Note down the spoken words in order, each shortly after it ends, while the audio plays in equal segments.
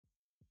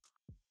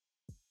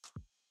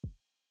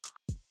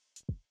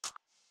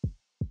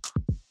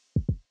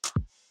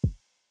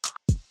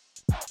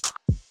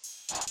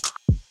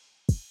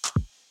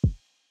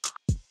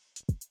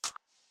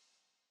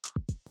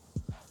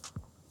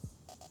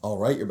All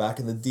right, you're back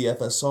in the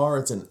DFSR.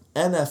 It's an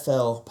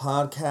NFL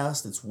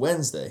podcast. It's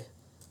Wednesday,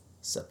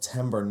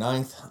 September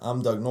 9th.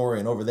 I'm Doug Norrie,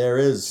 and over there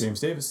is... James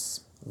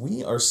Davis.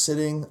 We are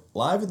sitting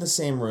live in the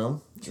same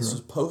room. True. This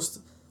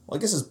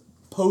is it's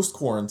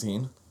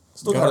post-quarantine.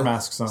 Still got our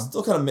masks on.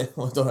 Still kind of...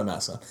 Well, don't have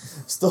masks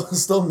on.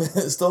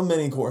 Still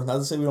mini quarantine. Not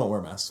to say we don't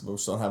wear masks, but we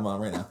just don't have them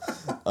on right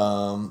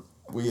now.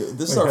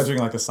 This is our... hedging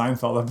like a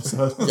Seinfeld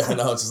episode. Yeah, I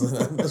know.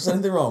 There's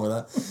anything wrong with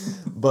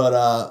that.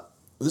 But...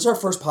 This is our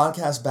first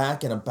podcast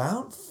back in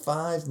about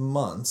 5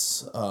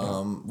 months.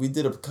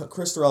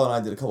 Chris Dorrell and I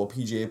did a couple of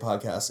PGA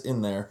podcasts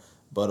in there,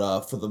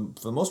 but for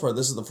the most part,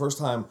 this is the first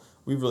time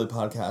we've really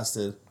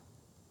podcasted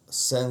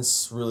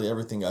since really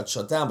everything got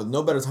shut down. But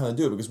no better time to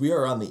do it because we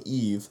are on the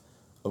eve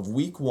of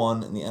Week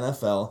 1 in the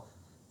NFL.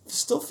 It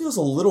still feels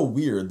a little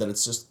weird that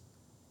it's just,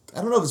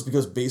 I don't know if it's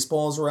because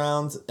baseball is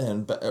around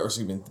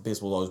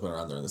baseball's always been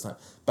around during this time.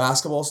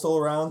 Basketball's still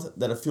around,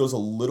 that it feels a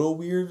little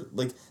weird,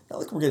 like not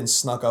like we're getting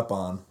snuck up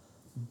on.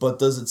 But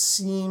does it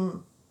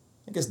seem,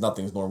 I guess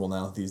nothing's normal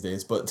now these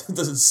days, but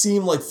does it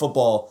seem like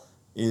football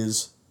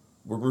is,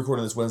 we're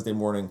recording this Wednesday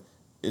morning,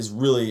 is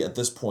really at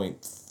this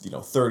point,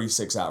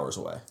 36 hours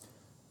away?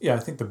 Yeah, I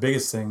think the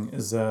biggest thing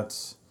is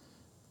that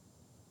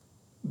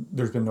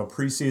there's been no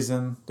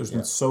preseason. There's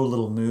been so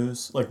little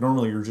news. Like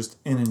normally you're just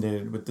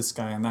inundated with this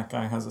guy and that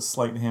guy has a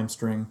slight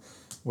hamstring,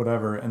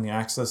 whatever, and the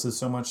access is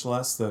so much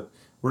less that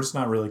we're just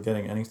not really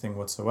getting anything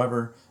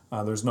whatsoever.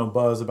 There's no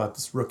buzz about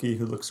this rookie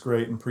who looks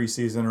great in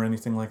preseason or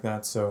anything like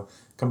that. So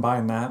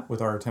combine that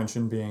with our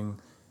attention being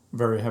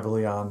very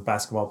heavily on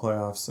basketball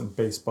playoffs and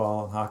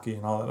baseball and hockey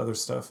and all that other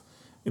stuff.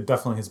 It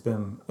definitely has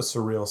been a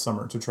surreal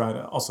summer to try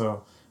to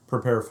also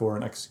prepare for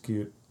and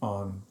execute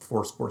on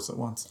 4 sports at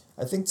once.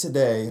 I think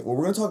today, we're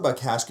going to talk about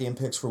cash game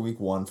picks for Week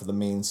 1 for the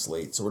main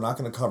slate. So we're not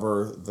going to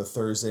cover the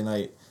Thursday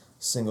night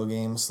single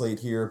game slate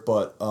here,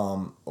 but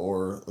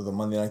or the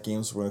Monday night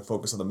games. We're going to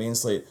focus on the main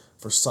slate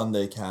for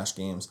Sunday cash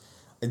games.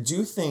 I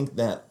do think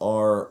that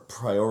our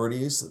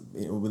priorities,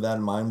 with that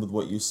in mind, with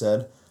what you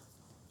said,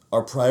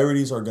 our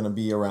priorities are going to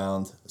be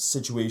around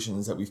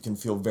situations that we can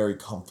feel very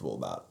comfortable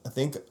about. I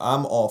think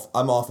I'm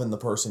often the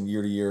person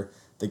year to year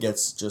that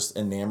gets just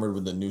enamored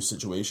with the new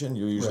situation.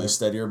 You're usually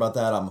steadier about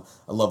that.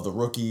 I love the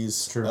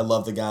rookies. True. I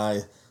love the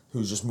guy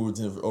who's just moved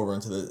over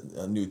into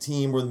the new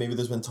team where maybe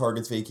there's been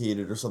targets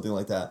vacated or something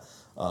like that.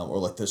 Or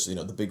like this,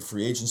 the big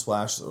free agent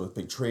splash or the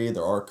big trade.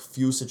 There are a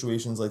few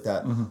situations like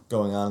that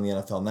going on in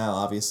the NFL now,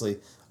 obviously.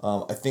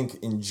 I think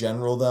in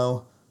general,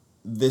 though,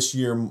 this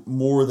year,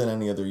 more than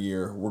any other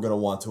year, we're going to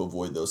want to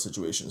avoid those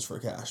situations for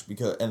cash.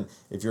 And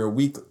if you're a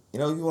week, you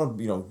want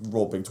to,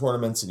 roll big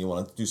tournaments and you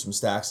want to do some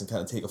stacks and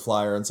kind of take a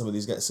flyer on some of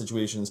these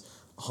situations,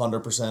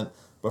 100%.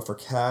 But for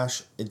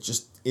cash, it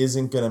just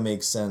isn't going to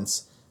make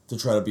sense to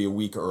try to be a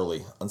week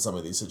early on some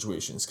of these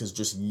situations. Because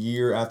just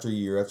year after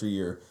year after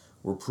year,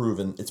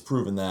 it's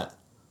proven that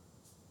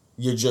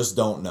you just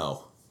don't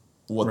know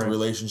what the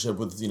relationship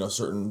with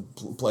certain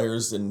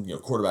players and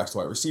quarterbacks to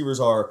wide receivers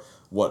are,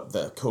 what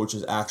the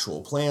coach's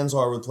actual plans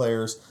are with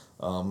players,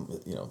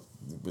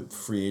 with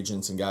free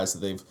agents and guys that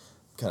they've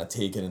kind of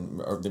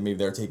taken or maybe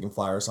they're taking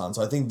flyers on.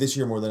 So I think this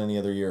year more than any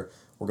other year,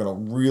 we're gonna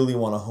really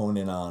want to hone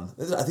in on.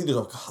 I think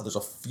there's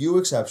a few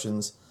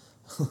exceptions.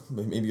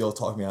 Maybe you'll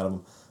talk me out of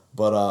them,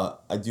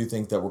 but I do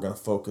think that we're gonna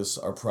focus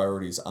our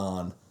priorities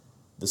on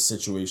the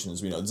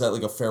situations. Is that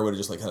like a fair way to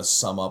just like kind of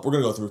sum up? We're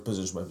gonna go through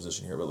position by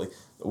position here, but like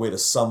a way to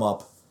sum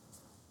up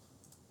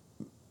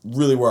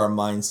really where our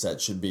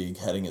mindset should be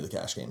heading into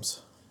cash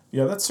games.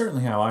 Yeah, that's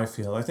certainly how I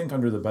feel. I think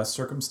under the best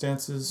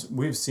circumstances,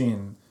 we've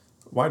seen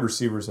wide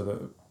receivers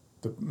are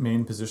the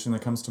main position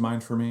that comes to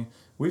mind for me.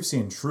 We've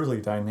seen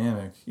truly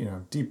dynamic,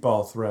 deep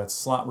ball threats,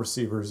 slot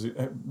receivers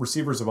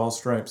of all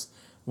stripes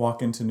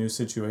walk into new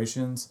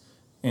situations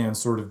and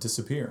sort of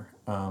disappear.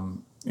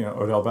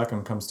 Odell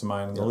Beckham comes to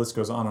mind, and the list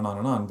goes on and on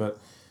and on. But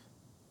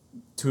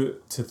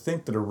to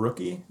think that a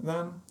rookie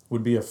then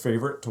would be a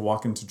favorite to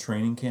walk into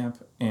training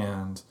camp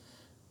and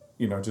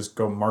just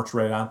go march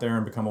right out there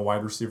and become a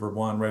wide receiver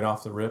 1 right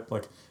off the rip,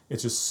 like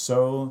it's just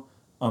so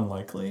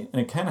unlikely.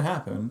 And it can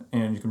happen,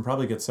 and you can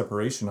probably get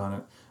separation on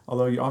it,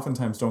 although you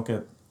oftentimes don't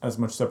get as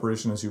much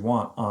separation as you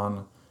want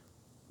on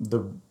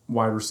the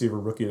wide receiver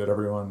rookie that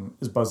everyone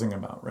is buzzing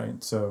about,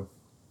 right? So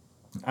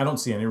I don't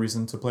see any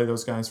reason to play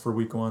those guys for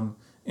Week 1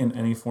 in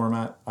any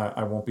format.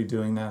 I won't be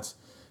doing that.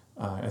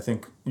 I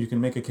think you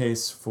can make a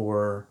case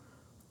for,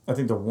 I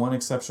think the one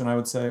exception I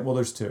would say, well,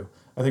 there's 2.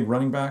 I think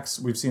running backs,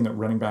 we've seen that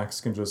running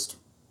backs can just,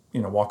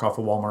 walk off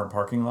a Walmart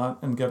parking lot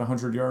and get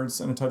 100 yards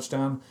and a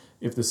touchdown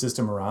if the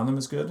system around them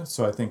is good.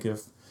 So I think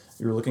if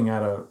you're looking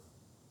at a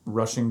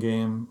rushing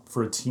game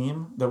for a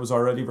team that was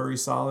already very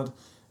solid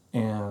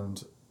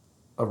and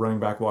a running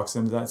back walks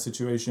into that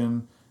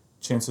situation,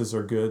 chances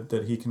are good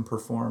that he can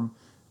perform.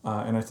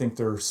 And I think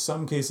there are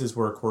some cases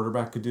where a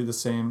quarterback could do the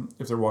same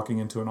if they're walking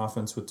into an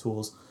offense with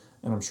tools,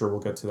 and I'm sure we'll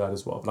get to that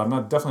as well. But I'm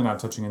definitely not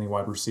touching any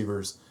wide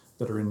receivers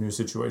that are in new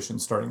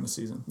situations starting the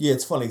season. Yeah,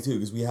 it's funny too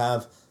because we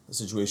have a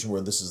situation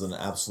where this is an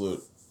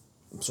absolute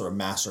sort of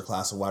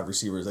masterclass of wide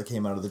receivers that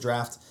came out of the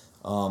draft.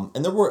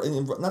 And there were,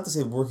 and not to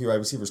say rookie wide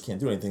receivers can't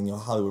do anything.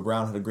 Hollywood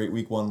Brown had a great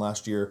week one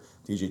last year.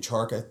 DJ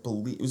Chark, I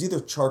believe, it was either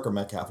Chark or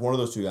Metcalf. One of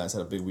those two guys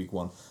had a big week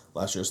one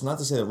last year. So not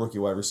to say that rookie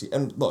wide receiver,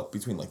 and look,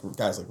 between like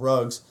guys like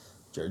Ruggs,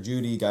 Jared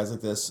Jeudy, guys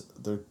like this,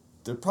 there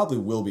probably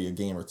will be a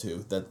game or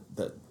two that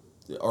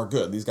are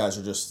good. These guys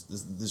are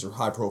these are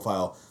high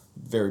profile,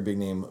 very big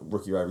name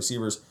rookie wide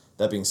receivers.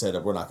 That being said,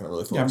 we're not going to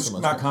really focus I'm so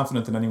much. not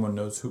confident that anyone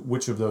knows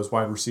which of those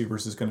wide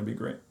receivers is going to be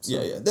great. So.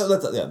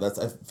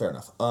 That's fair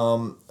enough.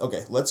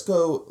 Okay, let's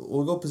go.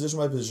 We'll go position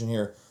by position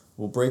here.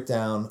 We'll break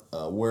down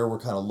where we're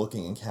kind of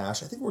looking in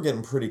cash. I think we're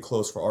getting pretty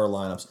close for our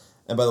lineups.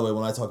 And by the way,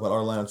 when I talk about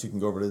our lineups, you can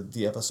go over to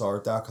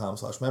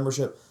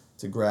dfsr.com/membership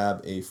to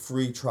grab a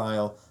free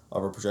trial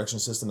of our projection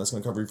system that's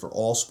going to cover you for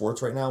all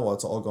sports right now while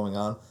it's all going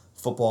on.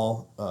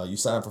 Football, you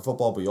sign up for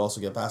football, but you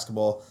also get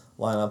basketball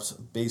lineups,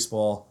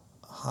 baseball,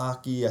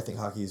 hockey. I think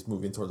hockey is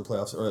moving toward the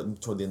playoffs or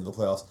toward the end of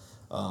the playoffs,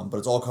 but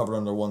it's all covered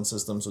under one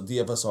system. So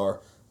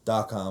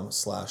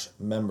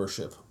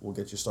dfsr.com/membership will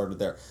get you started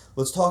there.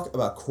 Let's talk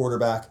about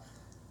quarterback.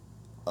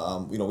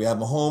 We have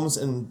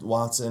Mahomes and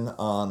Watson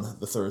on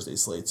the Thursday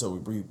slate, so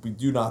we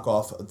do knock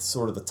off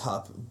sort of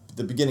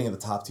the beginning of the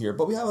top tier,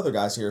 but we have other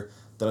guys here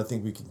that I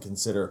think we can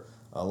consider.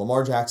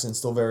 Lamar Jackson,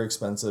 still very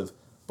expensive,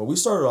 but we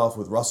started off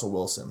with Russell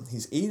Wilson.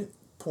 He's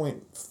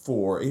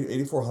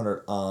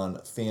 8,400 on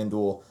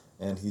FanDuel,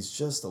 and he's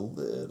just a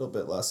little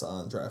bit less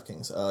on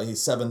DraftKings.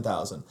 He's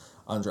 7,000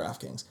 on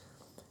DraftKings.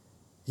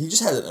 He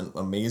just had an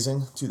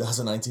amazing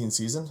 2019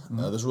 season.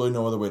 There's really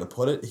no other way to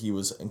put it. He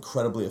was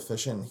incredibly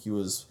efficient. He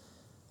was,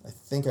 I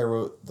think I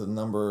wrote the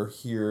number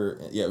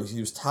here. Yeah, he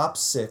was top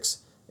 6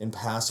 in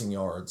passing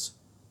yards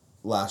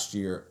last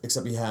year,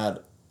 except he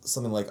had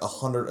something like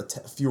 100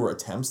 fewer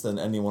attempts than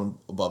anyone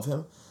above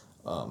him.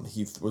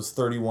 He was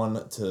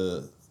 31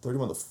 to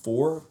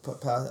 4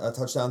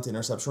 touchdown to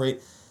interception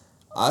rate.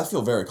 I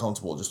feel very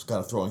comfortable just kind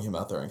of throwing him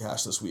out there in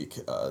cash this week.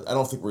 I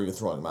don't think we're even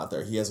throwing him out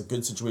there. He has a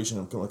good situation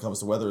when it comes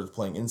to whether it's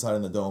playing inside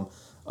in the dome.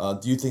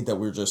 Do you think that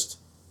we're just...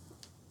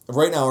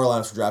 Right now, our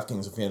lineups for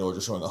DraftKings and FanDuel are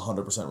just showing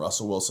 100%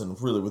 Russell Wilson,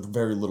 really with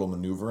very little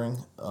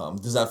maneuvering.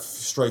 Does that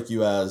strike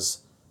you as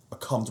a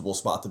comfortable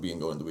spot to be in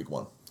going into week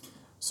one?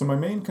 So my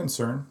main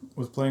concern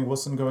with playing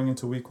Wilson going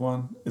into week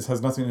one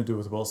has nothing to do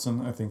with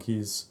Wilson. I think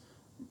he's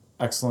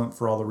excellent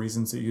for all the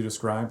reasons that you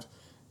described.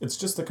 It's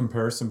just the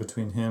comparison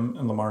between him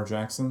and Lamar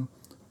Jackson.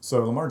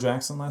 So Lamar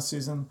Jackson last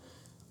season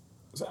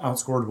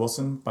outscored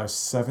Wilson by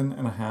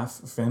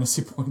 7.5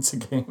 fantasy points a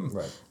game,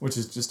 right, which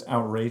is just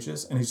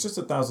outrageous. And he's just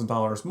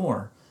 $1,000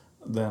 more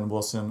than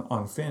Wilson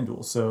on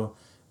FanDuel. So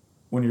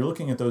when you're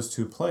looking at those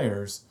two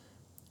players,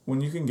 when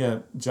you can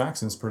get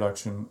Jackson's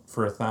production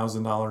for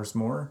 $1,000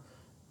 more,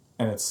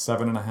 and it's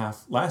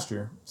 7.5 last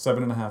year,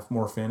 7.5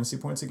 more fantasy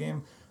points a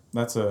game,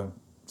 that's a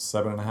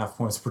 7.5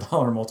 points per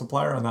dollar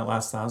multiplier on that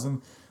last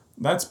 1,000.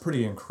 That's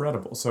pretty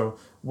incredible. So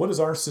what is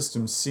our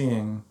system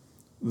seeing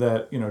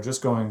that,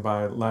 just going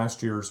by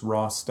last year's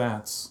raw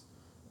stats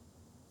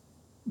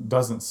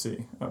doesn't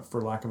see,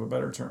 for lack of a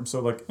better term? So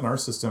like in our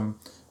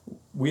system,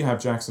 we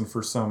have Jackson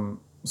for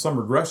some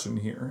regression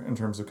here in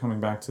terms of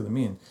coming back to the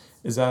mean.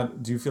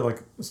 Do you feel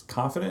like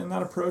confident in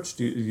that approach?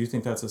 Do you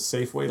think that's a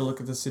safe way to look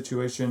at the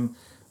situation?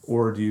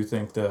 Or do you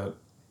think that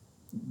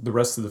the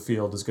rest of the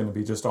field is going to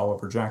be just all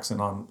over Jackson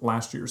on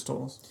last year's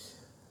totals?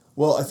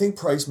 Well, I think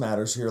price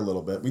matters here a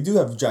little bit. We do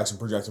have Jackson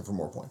projected for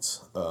more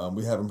points.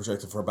 We have him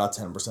projected for about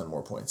 10%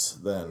 more points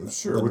than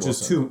which Wilson.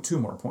 Is two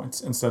more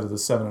points instead of the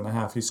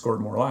 7.5 he scored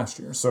more last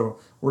year. So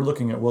we're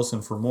looking at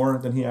Wilson for more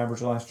than he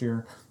averaged last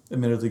year.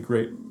 Admittedly,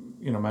 great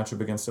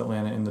matchup against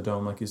Atlanta in the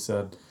dome, like you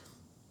said.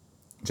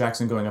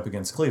 Jackson going up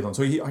against Cleveland.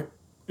 So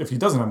if he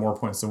doesn't have more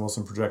points than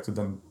Wilson projected,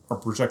 then our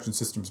projection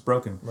system's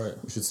broken. Right.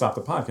 We should stop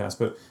the podcast.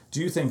 But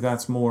do you think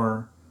that's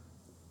more?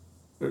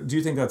 Do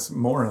you think that's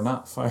more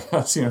enough? I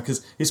guess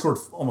because he scored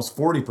almost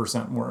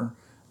 40% more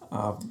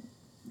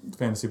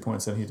fantasy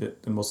points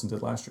than Wilson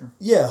did last year.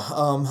 Yeah,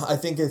 I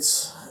think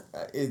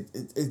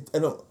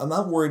I'm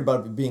not worried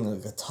about it being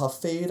like a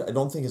tough fade. I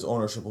don't think his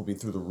ownership will be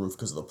through the roof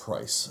because of the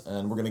price.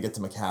 And we're going to get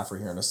to McCaffrey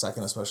here in a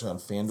second, especially on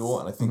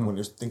FanDuel. And I think when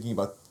you're thinking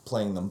about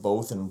playing them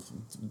both and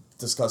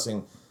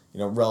discussing,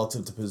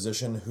 relative to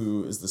position,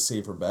 who is the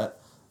safer bet,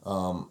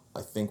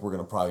 I think we're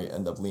going to probably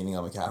end up leaning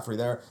on McCaffrey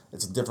there.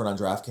 It's different on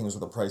DraftKings where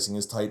the pricing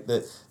is tight.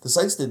 The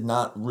sites did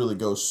not really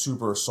go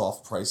super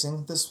soft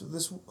pricing this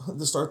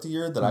to start the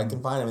year that I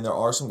can find. I mean, there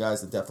are some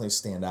guys that definitely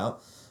stand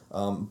out,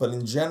 but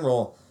in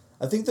general,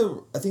 I think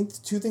the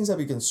two things I'd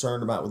be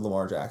concerned about with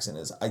Lamar Jackson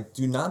is I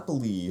do not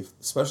believe,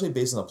 especially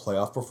based on the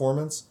playoff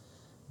performance,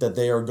 that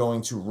they are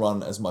going to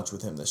run as much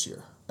with him this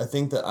year. I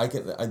think that I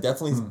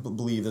definitely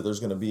believe that there's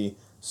going to be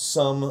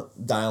some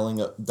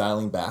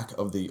dialing back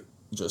of the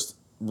just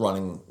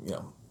running,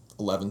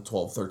 11,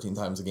 12, 13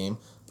 times a game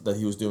that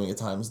he was doing at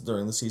times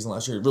during the season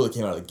last year. He really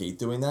came out of the gate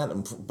doing that.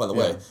 And by the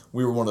way,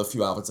 we were one of the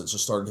few outfits that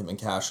just started him in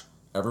cash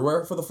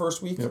everywhere for the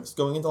first week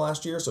going into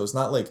last year. So it's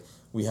not like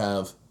we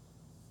have,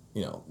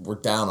 we're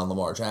down on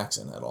Lamar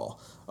Jackson at all.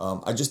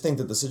 I just think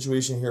that the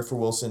situation here for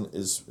Wilson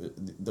is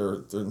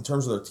they're in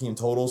terms of their team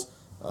totals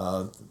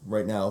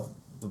right now,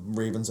 the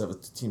Ravens have a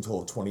team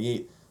total of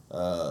 28.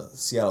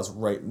 Seattle's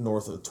right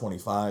north of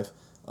 25.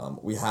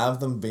 We have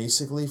them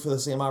basically for the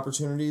same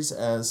opportunities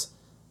as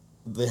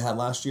they had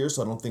last year,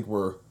 so I don't think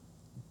we're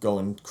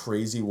going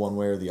crazy one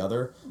way or the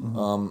other.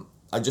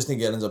 I just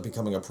think it ends up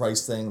becoming a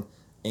price thing,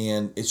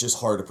 and it's just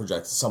hard to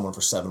project someone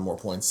for 7 more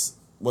points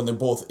when they're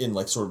both in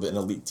like sort of an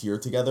elite tier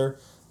together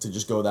to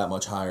just go that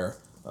much higher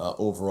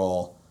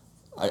overall.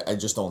 I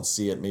just don't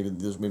see it.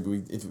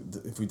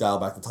 If we dial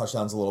back the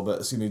touchdowns a little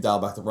bit, dial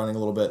back the running a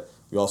little bit.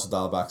 We also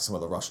dial back some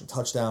of the rushing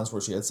touchdowns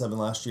where she had 7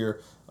 last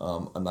year.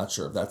 I'm not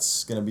sure if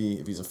that's going to be,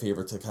 if he's a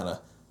favorite to kind of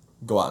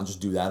go out and just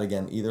do that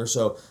again either.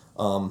 So,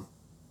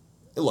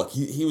 look,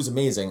 he was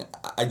amazing.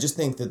 I just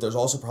think that there's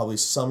also probably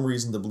some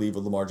reason to believe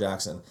with Lamar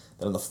Jackson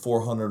that in the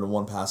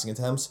 401 passing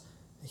attempts,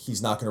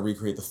 he's not going to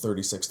recreate the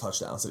 36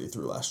 touchdowns that he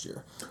threw last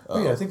year.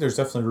 I think there's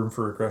definitely room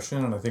for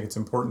regression, and I think it's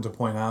important to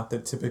point out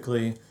that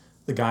typically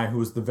the guy who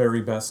was the very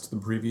best the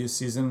previous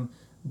season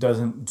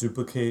doesn't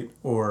duplicate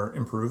or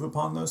improve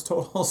upon those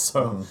totals.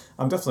 So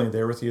I'm definitely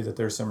there with you that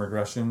there's some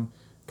regression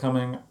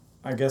coming.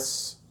 I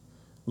guess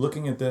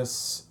looking at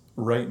this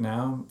right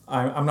now,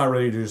 I'm not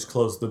ready to just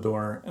close the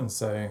door and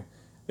say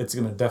it's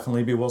going to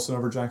definitely be Wilson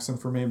over Jackson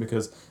for me,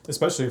 because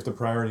especially if the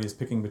priority is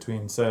picking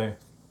between, say,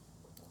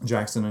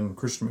 Jackson and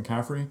Christian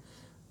McCaffrey,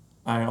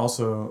 I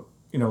also,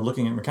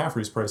 looking at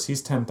McCaffrey's price,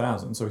 he's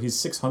 10,000, so he's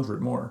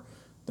 600 more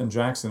than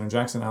Jackson, and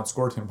Jackson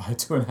outscored him by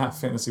 2.5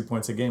 fantasy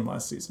points a game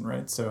last season,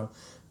 right? So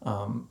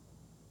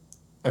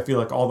I feel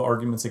like all the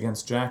arguments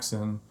against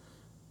Jackson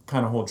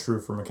kind of hold true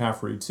for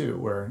McCaffrey too,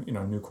 where,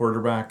 new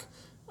quarterback,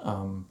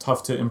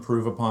 tough to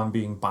improve upon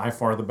being by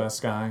far the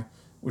best guy,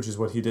 which is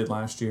what he did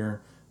last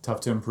year, tough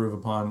to improve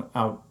upon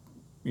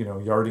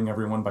yarding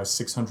everyone by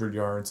 600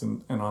 yards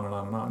and on and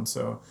on and on.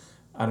 So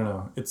I don't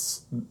know.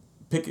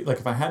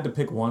 If I had to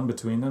pick one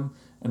between them,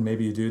 and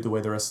maybe you do the way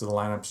the rest of the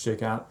lineups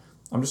shake out,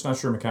 I'm just not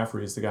sure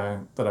McCaffrey is the guy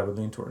that I would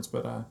lean towards,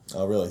 but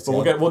oh really?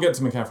 But we'll get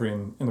to McCaffrey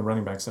in the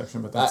running back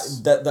section. But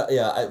that's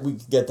we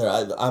could get there.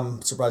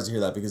 I'm surprised to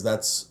hear that, because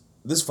this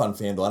is fun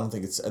FanDuel. I don't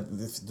think it's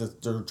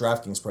the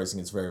DraftKings pricing.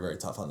 It's very, very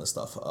tough on this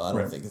stuff. I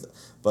don't think,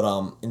 but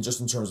in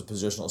terms of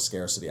positional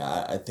scarcity,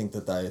 I think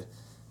that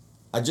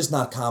I'm just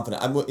not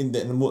confident.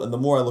 The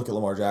more I look at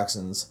Lamar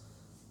Jackson's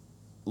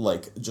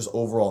like just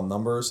overall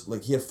numbers,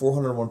 like he had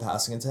 401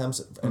 passing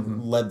attempts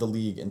and led the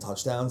league in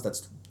touchdowns.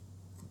 That's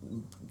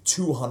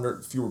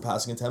 200 fewer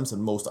passing attempts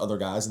than most other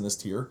guys in this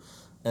tier,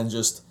 and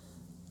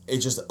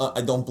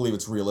I don't believe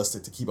it's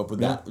realistic to keep up with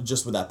that.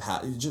 Just with that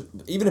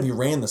even if he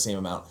ran the same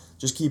amount,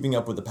 just keeping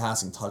up with the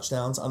passing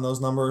touchdowns on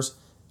those numbers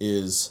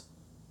is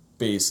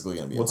basically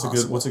going to be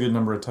impossible. What's a good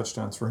number of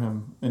touchdowns for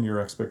him in your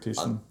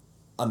expectation?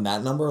 On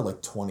that number,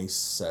 like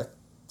 26,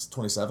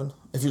 27.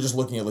 If you're just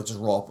looking at just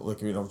raw,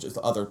 just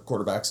other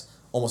quarterbacks,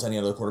 almost any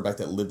other quarterback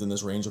that lived in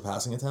this range of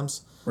passing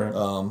attempts, right.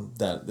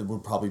 That it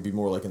would probably be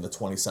more like in the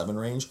 27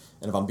 range.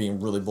 And if I'm being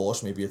really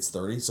bullish, maybe it's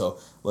 30. So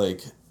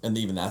and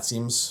even that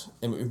seems,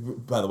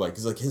 and by the way,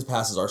 because his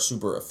passes are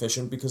super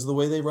efficient because of the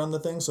way they run the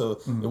thing. So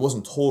it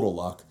wasn't total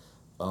luck.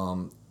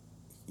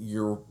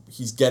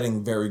 He's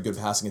getting very good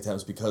passing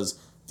attempts because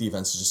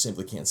defenses just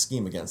simply can't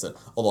scheme against it.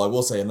 Although I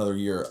will say another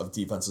year of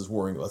defenses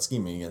worrying about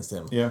scheming against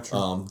him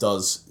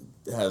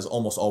has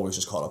almost always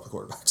just caught up with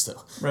quarterbacks too.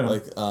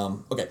 Right.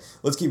 Okay,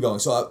 let's keep going.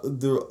 So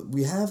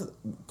we have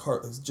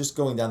just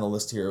going down the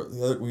list here.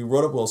 We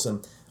wrote up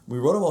Wilson. We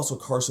wrote up also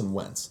Carson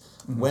Wentz.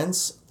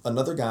 Wentz,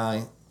 another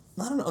guy,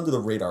 not an under the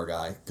radar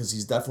guy, because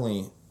he's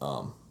definitely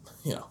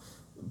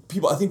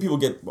people. I think people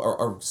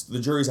are the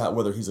jury's out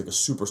whether he's like a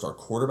superstar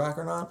quarterback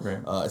or not. Right.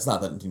 It's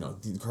not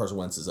that Carson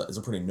Wentz is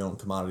a pretty known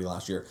commodity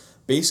last year.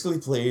 Basically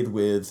played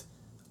with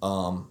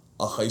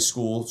a high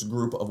school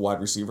group of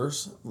wide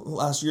receivers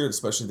last year,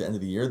 especially at the end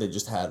of the year.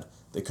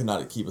 They could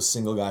not keep a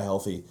single guy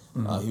healthy.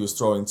 He was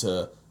throwing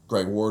to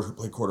Greg Ward, who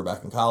played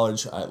quarterback in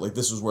college.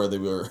 This was where they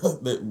were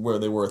where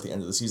they were at the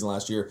end of the season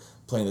last year,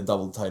 playing the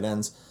double tight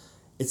ends.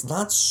 It's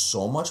not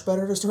so much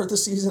better to start the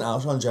season.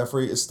 Alshon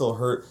Jeffrey is still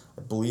hurt.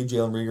 I believe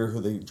Jalen Reagor,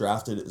 who they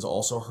drafted, is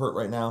also hurt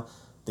right now.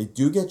 They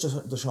do get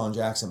Deshaun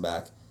Jackson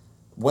back.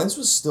 Wentz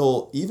was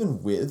still,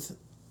 even with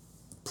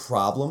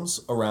problems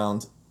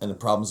around, and the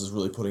problems is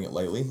really putting it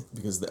lightly,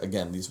 because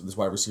again, this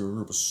wide receiver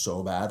group was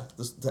so bad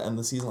to end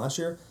the season last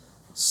year,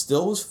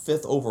 still was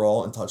 5th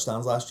overall in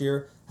touchdowns last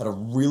year, had a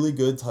really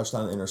good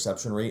touchdown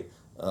interception rate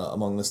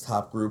among this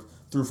top group,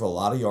 threw for a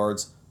lot of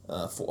yards,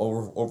 for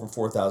over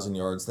 4,000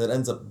 yards. That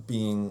ends up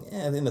being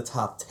in the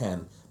top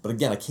 10. But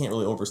again, I can't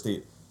really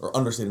overstate or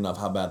understate enough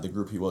how bad the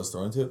group he was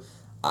throwing to.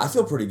 I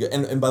feel pretty good.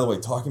 And by the way,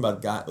 talking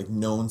about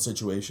known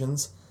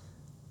situations,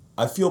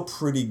 I feel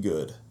pretty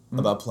good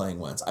about playing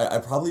Wentz. I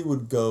probably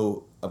would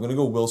go. I'm going to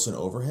go Wilson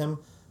over him,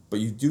 but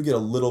you do get a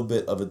little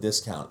bit of a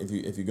discount if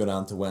you go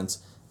down to Wentz.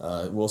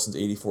 Wilson's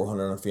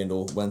 8,400 on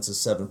FanDuel. Wentz is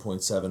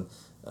 7.7.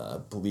 I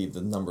believe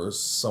the number is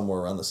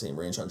somewhere around the same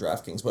range on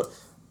DraftKings. But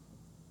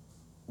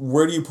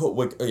where do you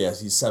put?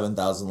 He's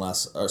 7,000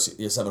 less, or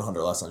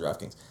 700 less on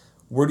DraftKings.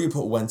 Where do you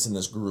put Wentz in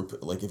this group?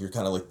 If you're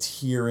kind of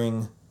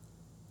tiering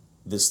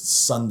this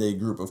Sunday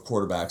group of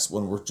quarterbacks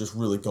when we're just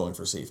really going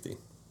for safety.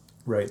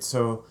 Right.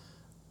 So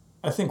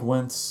I think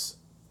Wentz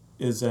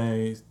is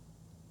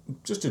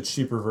just a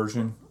cheaper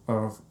version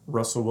of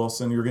Russell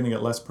Wilson. You're going to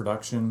get less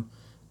production,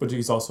 but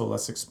he's also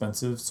less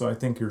expensive. So I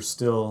think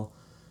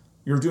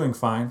you're doing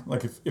fine.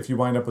 Like if you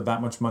wind up with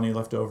that much money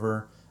left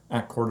over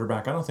at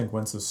quarterback, I don't think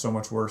Wentz is so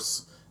much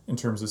worse in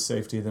terms of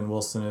safety than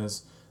Wilson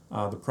is.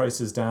 The price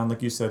is down.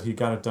 Like you said, he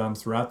got it done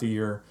throughout the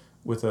year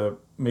with a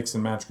mix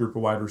and match group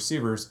of wide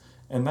receivers.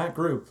 And that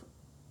group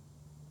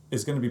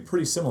is going to be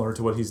pretty similar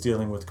to what he's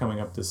dealing with coming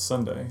up this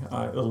Sunday.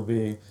 It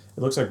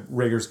looks like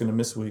Rager's going to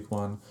miss week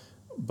 1,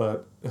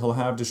 but he'll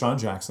have Deshaun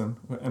Jackson,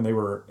 and they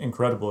were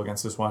incredible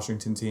against this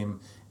Washington team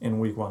in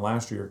week 1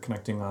 last year,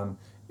 connecting on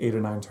 8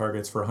 or 9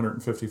 targets for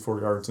 154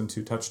 yards and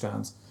 2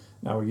 touchdowns.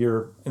 Now, a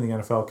year in the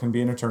NFL can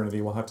be an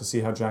eternity. We'll have to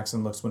see how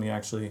Jackson looks when he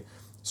actually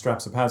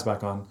straps the pads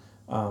back on.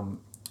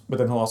 But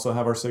then he'll also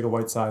have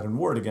Arcega-Whiteside and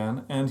Ward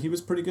again, and he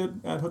was pretty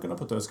good at hooking up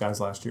with those guys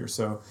last year.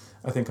 So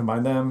I think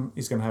combine them,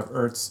 he's going to have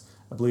Ertz.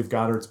 I believe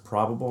Goddard's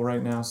probable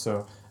right now.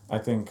 So I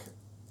think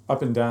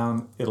up and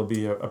down, it'll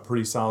be a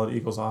pretty solid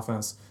Eagles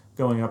offense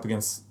going up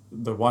against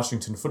the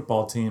Washington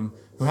football team,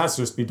 who has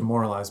to just be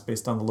demoralized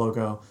based on the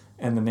logo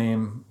and the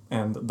name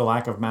and the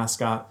lack of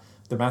mascot.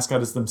 The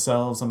mascot is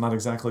themselves. I'm not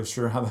exactly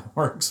sure how that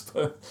works,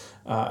 but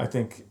I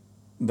think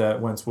that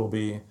Wentz will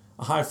be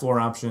a high floor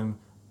option,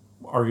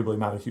 arguably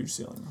not a huge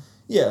ceiling.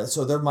 Yeah,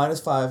 so they're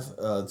 -5.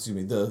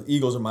 The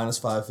Eagles are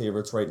 -5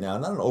 favorites right now.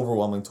 Not an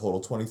overwhelming total,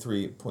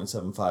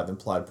 23.75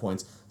 implied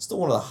points. Still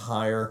one of the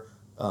higher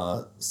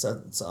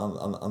sets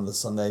on the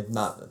Sunday.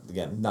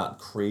 Not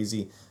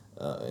crazy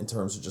in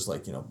terms of just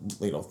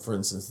for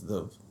instance,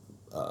 the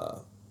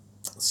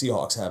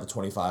Seahawks have a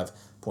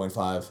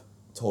 25.5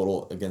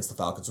 total against the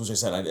Falcons, which I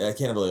said I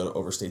can't really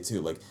overstate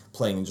too. Like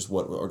playing in just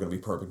what are going to be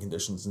perfect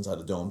conditions inside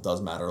the dome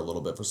does matter a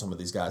little bit for some of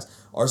these guys.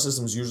 Our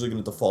system is usually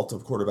going to default to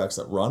quarterbacks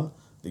that run.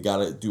 They got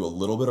to do a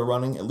little bit of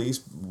running at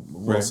least.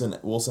 Wilson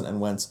and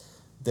Wentz,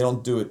 they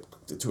don't do it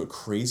to a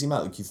crazy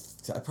amount.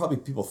 Probably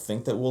people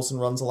think that Wilson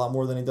runs a lot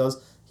more than he does.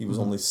 He was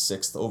only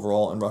 6th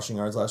overall in rushing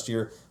yards last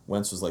year.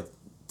 Wentz was like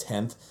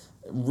 10th.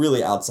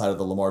 Really outside of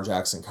the Lamar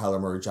Jackson, Kyler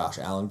Murray, Josh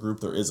Allen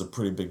group, there is a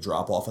pretty big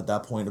drop off at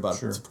that point about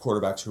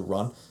quarterbacks who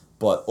run.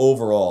 But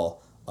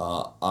overall,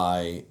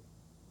 I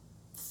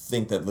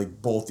think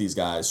that both these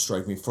guys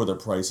strike me for their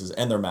prices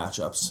and their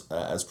matchups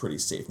as pretty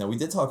safe. Now we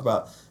did talk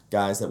about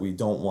guys that we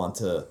don't want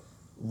to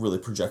really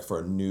project for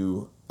a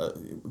new.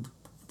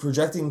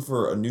 Projecting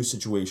for a new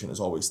situation is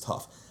always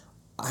tough.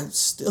 I'm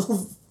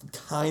still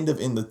kind of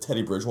in the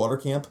Teddy Bridgewater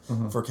camp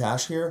for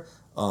cash here.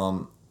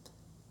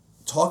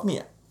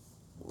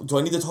 Do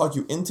I need to talk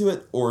you into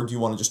it, or do you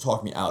want to just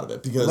talk me out of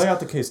it? Because lay out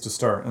the case to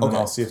start, and then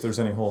I'll see if there's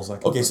any holes. So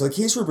the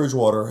case for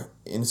Bridgewater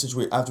in a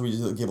situation after we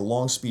gave a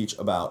long speech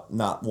about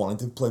not wanting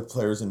to play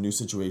players in new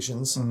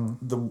situations,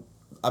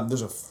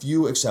 there's a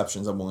few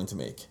exceptions I'm willing to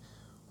make.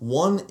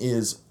 One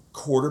is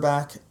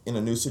quarterback in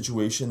a new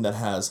situation that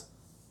has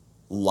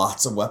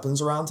lots of weapons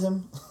around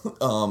him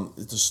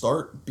to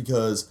start,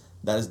 because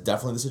that is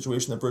definitely the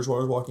situation that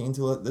Bridgewater is walking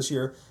into this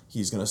year.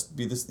 He's going to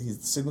be he's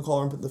the signal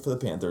caller for the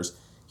Panthers.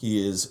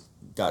 He is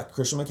got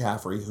Christian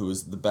McCaffrey, who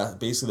is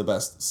basically the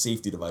best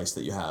safety device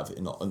that you have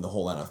in the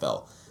whole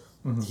NFL.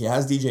 He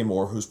has DJ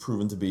Moore, who's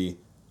proven to be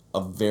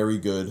a very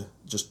good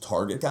just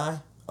target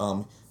guy.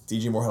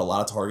 DJ Moore had a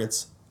lot of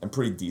targets and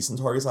pretty decent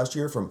targets last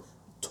year from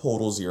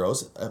total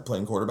zeros at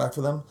playing quarterback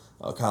for them.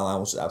 Kyle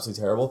Allen was absolutely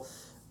terrible.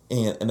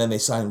 And then they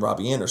signed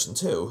Robbie Anderson,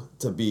 too,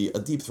 to be a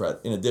deep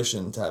threat, in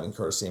addition to having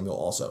Curtis Samuel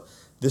also.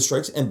 This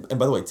strikes, and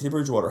by the way, Teddy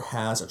Bridgewater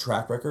has a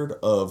track record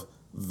of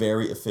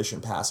very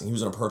efficient passing. He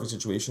was in a perfect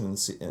situation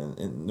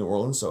in New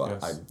Orleans, so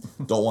yes.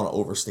 I don't want to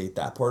overstate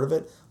that part of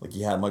it. Like,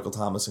 he had Michael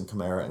Thomas and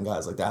Kamara and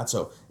guys like that,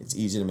 so it's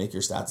easy to make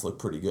your stats look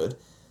pretty good.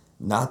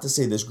 Not to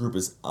say this group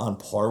is on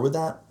par with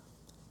that,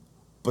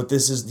 but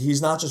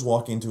he's not just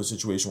walking into a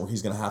situation where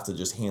he's going to have to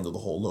just handle the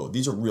whole load.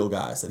 These are real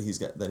guys that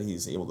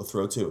he's able to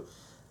throw to.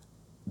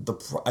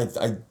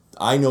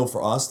 I know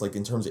for us, like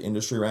in terms of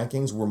industry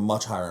rankings, we're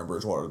much higher on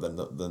Bridgewater than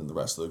the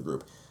rest of the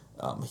group.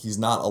 He's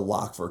not a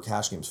lock for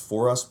cash games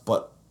for us,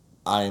 but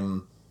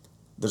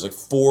there's like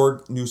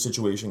 4 new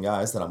situation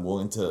guys that I'm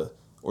willing to,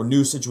 or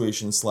new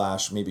situation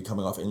 / maybe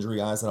coming off injury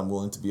guys that I'm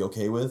willing to be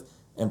okay with,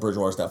 and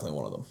Bridgewater's definitely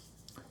one of them.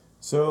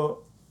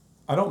 So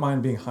I don't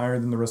mind being higher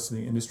than the rest of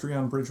the industry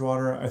on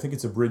Bridgewater. I think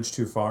it's a bridge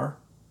too far.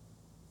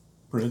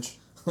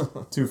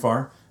 Too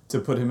far to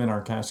put him in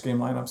our cash game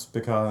lineups,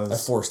 because I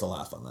forced a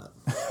laugh on that.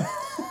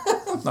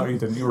 No, you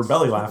didn't. You were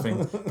belly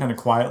laughing, kind of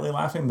quietly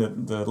laughing.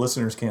 The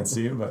listeners can't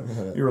see you,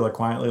 but you were like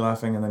quietly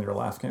laughing, and then your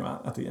laugh came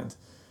out at the end.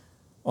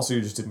 Also,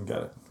 you just didn't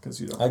get it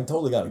because you don't. I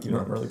totally got it. You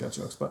don't really get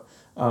jokes, but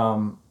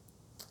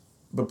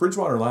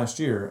Bridgewater last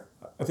year,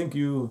 I think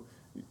you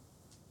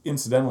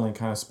incidentally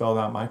kind of spelled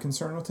out my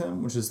concern with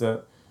him, which is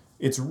that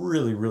it's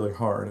really, really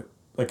hard.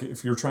 Like,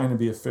 if you're trying to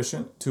be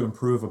efficient, to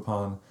improve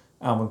upon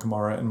Alvin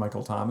Kamara and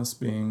Michael Thomas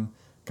being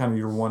kind of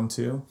your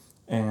 1-2,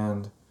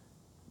 and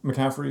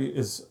McCaffrey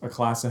is a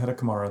class ahead of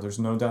Kamara. There's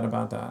no doubt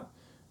about that.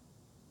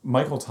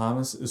 Michael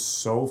Thomas is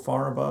so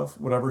far above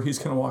whatever he's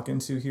going to walk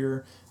into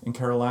here in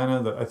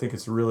Carolina that I think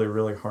it's really,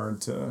 really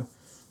hard to,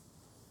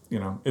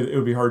 it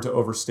would be hard to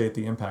overstate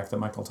the impact that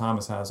Michael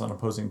Thomas has on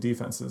opposing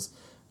defenses.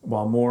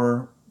 While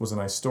Moore was a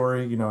nice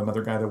story,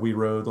 another guy that we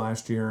rode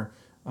last year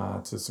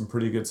to some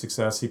pretty good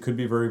success. He could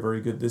be very,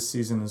 very good this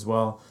season as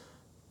well.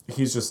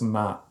 He's just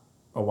not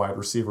a wide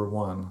receiver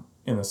one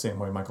in the same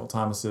way Michael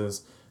Thomas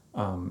is.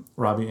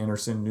 Robbie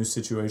Anderson, new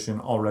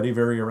situation, already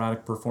very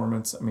erratic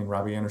performance. I mean,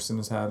 Robbie Anderson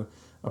has had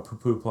a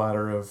poo-poo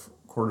platter of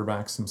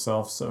quarterbacks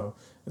himself, so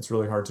it's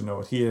really hard to know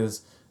what he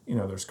is.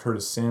 There's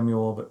Curtis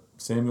Samuel, but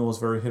Samuel is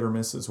very hit or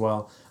miss as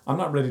well. I'm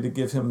not ready to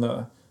give him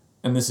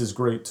and this is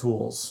great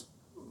tools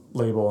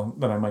label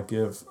that I might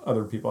give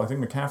other people. I think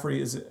McCaffrey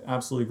is an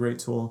absolutely great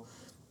tool.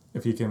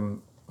 If he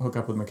can hook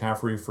up with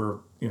McCaffrey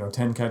for,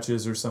 10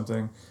 catches or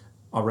something,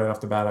 right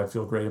off the bat, I'd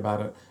feel great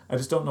about it. I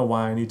just don't know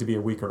why I need to be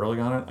a week early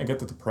on it. I get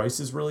that the price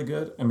is really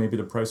good, and maybe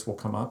the price will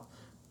come up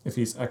if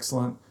he's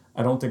excellent.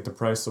 I don't think the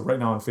price, so right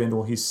now on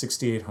FanDuel, he's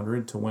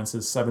 $6,800 to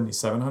Wentz's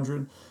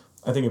 $7,700.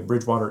 I think if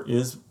Bridgewater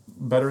is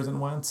better than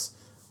Wentz,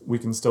 we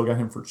can still get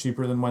him for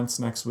cheaper than Wentz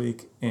next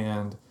week,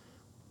 and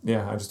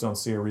I just don't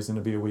see a reason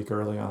to be a week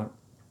early on it.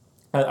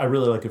 I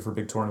really like it for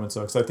big tournaments,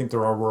 though, because I think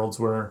there are worlds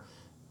where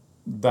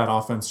that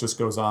offense just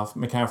goes off.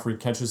 McCaffrey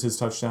catches his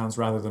touchdowns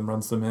rather than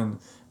runs them in,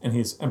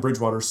 and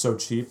Bridgewater's so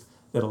cheap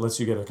that it lets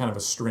you get a kind of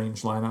a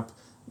strange lineup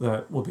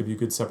that will give you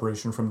good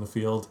separation from the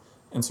field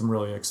and some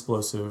really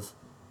explosive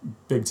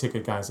big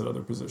ticket guys at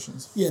other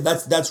positions. Yeah,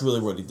 that's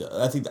really what he does.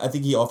 I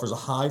think he offers a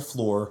high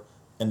floor,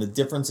 and the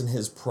difference in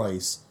his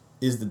price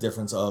is the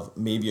difference of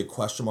maybe a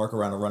question mark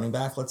around a running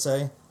back, let's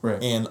say,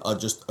 right, and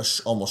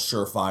almost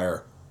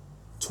surefire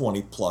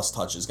 20 plus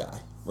touches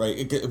guy,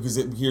 right?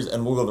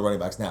 And we'll go to running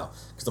backs now,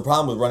 because the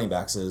problem with running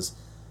backs is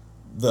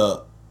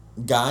the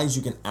guys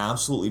you can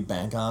absolutely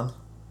bank on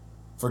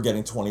for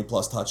getting 20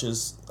 plus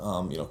touches,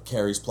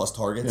 carries plus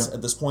targets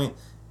at this point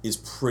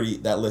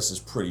that list is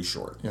pretty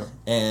short. Yeah.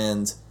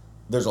 And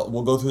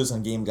we'll go through this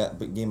on game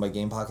by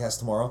game podcast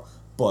tomorrow,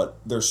 but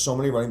there's so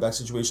many running back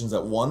situations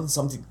that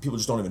some people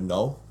just don't even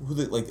know who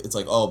they like. It's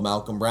like, oh,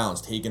 Malcolm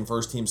Brown's taking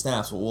first team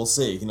snaps, but we'll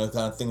see, kind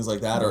of things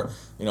like that, or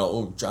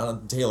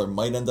Jonathan Taylor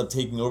might end up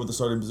taking over the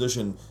starting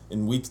position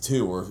in week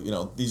 2, or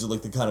these are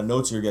like the kind of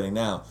notes you're getting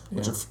now,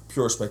 which are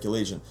pure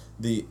speculation.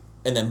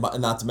 And then,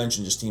 not to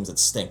mention just teams that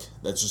stink.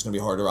 That's just going to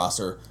be hard to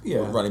roster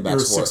running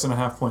backs. You're a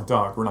 6.5 point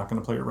dog. We're not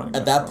going to play your running back.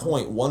 At that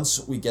point,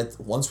 once we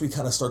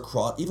kind of start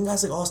even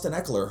guys like Austin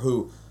Eckler,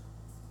 who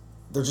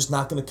they're just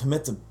not going to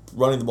commit to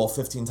running the ball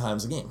 15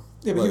 times a game.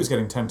 Yeah, but he was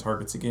getting 10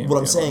 targets a game. What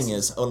I'm saying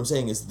is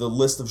the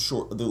list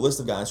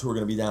of guys who are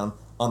going to be down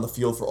on the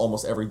field for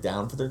almost every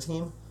down for their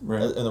team in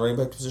the running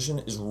back position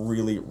is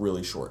really,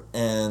 really short.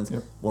 And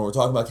when we're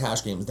talking about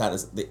cash games, that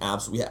is we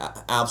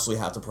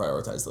absolutely have to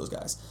prioritize those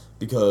guys,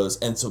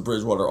 and so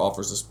Bridgewater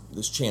offers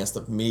this chance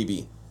to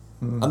maybe.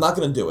 I'm not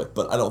going to do it,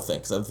 but I don't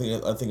think, because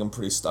I think I'm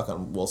pretty stuck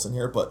on Wilson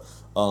here, but.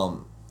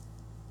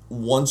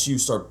 Once you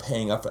start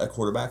paying up at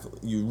quarterback,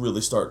 you really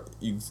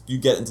you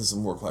get into some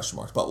more question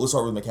marks. But let's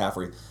start with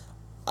McCaffrey.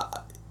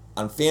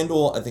 On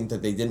FanDuel, I think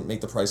that they didn't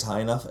make the price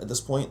high enough at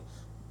this point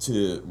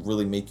to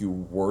really make you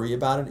worry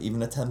about it,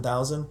 even at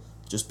 $10,000,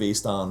 just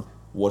based on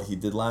what he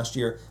did last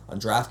year. On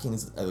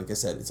DraftKings, like I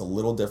said, it's a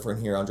little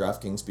different here on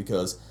DraftKings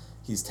because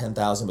he's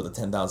 $10,000, but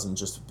the $10,000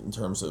 just in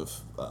terms of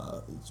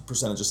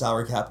percentage of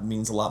salary cap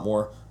means a lot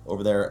more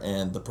over there,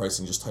 and the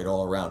pricing just tight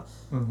all around.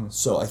 Mm-hmm.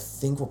 So I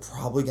think we're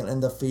probably going to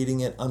end up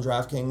fading it on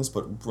DraftKings,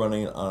 but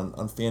running it on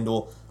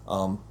FanDuel.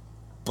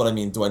 But I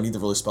mean, do I need to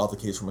really spell out the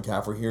case for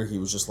McCaffrey here? He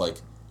was just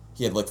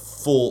he had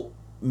full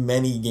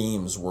many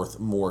games worth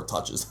more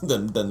touches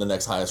than the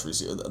next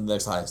highest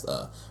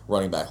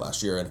running back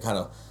last year, and kind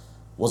of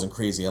wasn't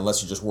crazy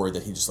unless you're just worried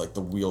that he just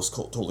the wheels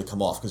totally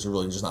come off because you're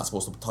really just not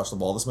supposed to touch the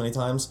ball this many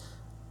times.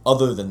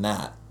 Other than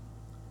that,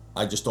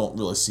 I just don't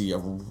really see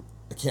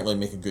I can't really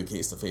make a good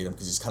case to fade him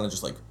because he's kind of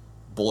just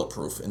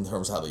bulletproof in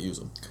terms of how they use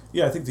him.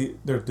 Yeah, I think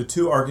the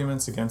two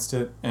arguments against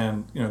it,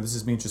 and this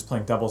is me just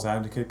playing devil's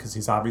advocate because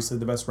he's obviously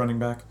the best running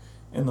back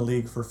in the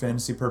league for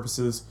fantasy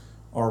purposes,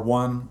 are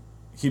one,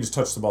 he just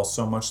touched the ball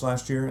so much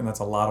last year, and that's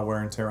a lot of wear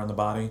and tear on the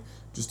body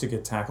just to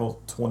get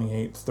tackled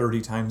 28,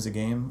 30 times a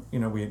game.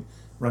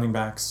 Running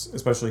backs,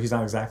 especially, he's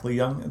not exactly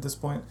young at this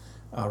point.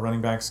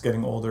 Running backs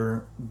getting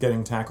older,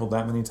 getting tackled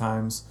that many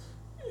times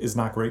is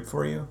not great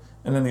for you.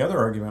 And then the other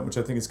argument, which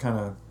I think is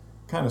kind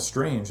of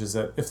strange, is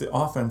that if the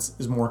offense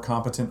is more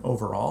competent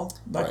overall,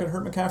 that could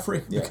hurt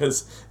McCaffrey. Yeah.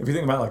 Because if you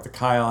think about the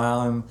Kyle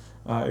Allen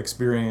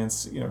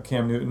experience,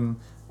 Cam Newton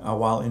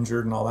while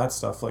injured and all that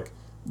stuff,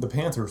 the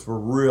Panthers were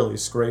really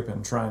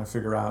scraping, trying to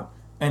figure out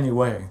any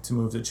way to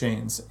move the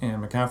chains,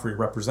 and McCaffrey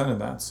represented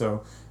that.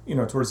 So,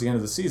 towards the end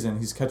of the season,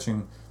 he's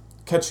catching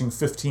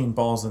 15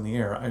 balls in the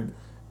air.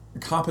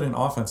 Competent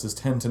offenses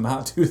tend to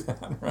not do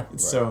that, right?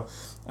 So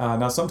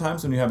now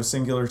sometimes when you have a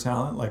singular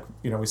talent,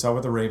 we saw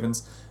with the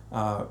Ravens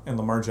and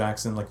Lamar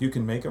Jackson, you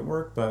can make it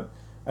work, but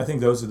I think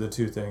those are the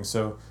two things.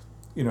 So,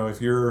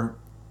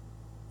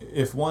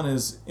 if one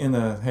is in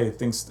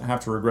things have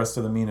to regress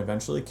to the mean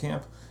eventually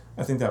camp,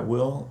 I think that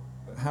will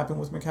happen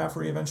with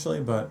McCaffrey eventually,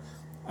 but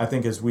I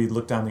think as we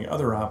look down the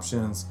other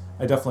options,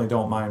 I definitely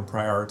don't mind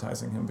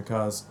prioritizing him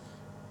because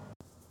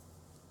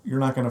you're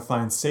not going to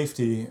find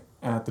safety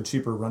at the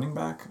cheaper running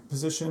back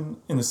position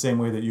in the same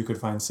way that you could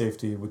find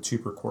safety with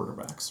cheaper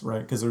quarterbacks,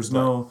 right? Because there's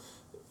no,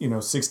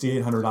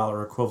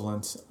 $6,800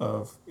 equivalent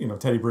of,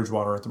 Teddy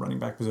Bridgewater at the running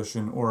back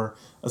position or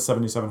a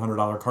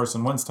 $7,700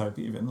 Carson Wentz type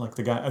even. Like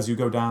the guy, as you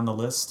go down the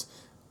list,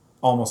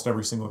 almost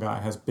every single guy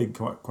has big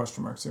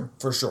question marks here.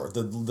 For sure.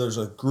 There's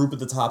a group at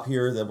the top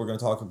here that we're going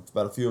to talk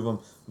about a few of them.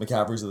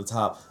 McCaffrey's at the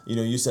top.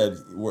 You said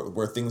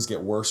where things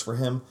get worse for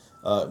him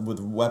with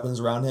weapons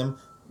around him.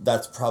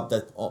 That's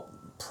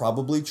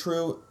probably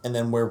true. And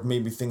then where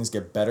maybe things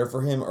get better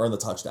for him are in the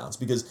touchdowns.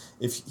 Because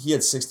if he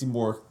had 60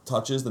 more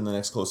touches than the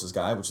next closest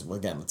guy, which,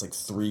 again, it's like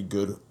 3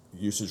 good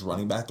usage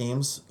running back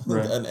games.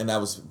 Right. and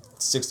that was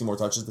 60 more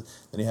touches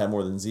than he had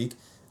more than Zeke.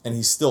 And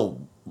he's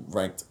still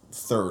ranked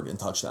 3rd in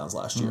touchdowns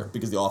last year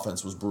because the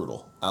offense was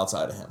brutal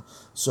outside of him.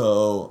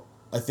 So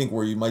I think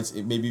where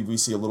maybe we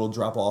see a little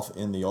drop off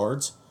in the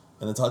yards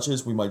and the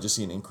touches, we might just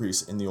see an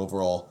increase in the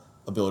overall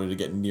ability to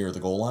get near the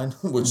goal line,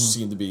 which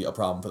seemed to be a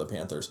problem for the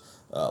Panthers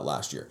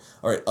last year.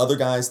 All right, other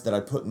guys that I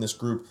put in this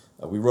group,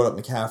 we wrote up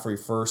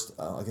McCaffrey first.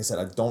 Like I said,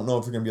 I don't know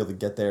if you're going to be able to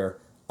get there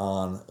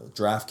on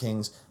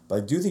DraftKings, but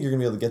I do think you're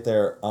going to be able to get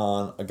there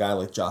on a guy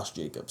like Josh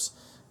Jacobs.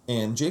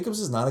 And Jacobs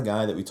is not a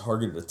guy that we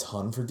targeted a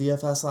ton for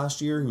DFS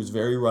last year. He was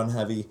very run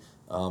heavy.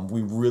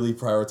 We really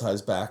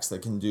prioritize backs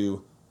that can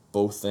do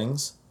both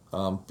things,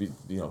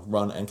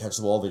 run and catch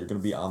the ball, that you're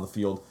going to be on the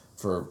field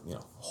for,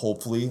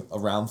 hopefully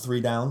around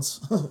 3 downs,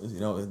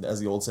 as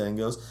the old saying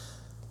goes.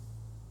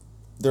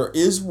 There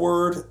is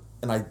word,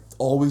 and I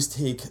always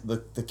take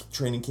the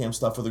training camp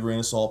stuff with a grain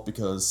of salt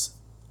because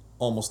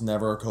almost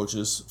never are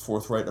coaches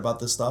forthright about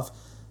this stuff.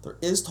 There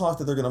is talk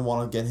that they're going to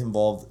want to get him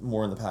involved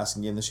more in the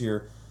passing game this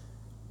year.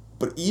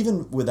 But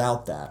even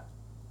without that,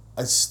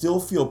 I still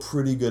feel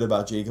pretty good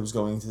about Jacobs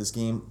going into this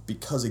game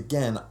because,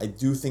 again, I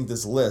do think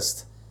this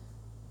list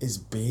is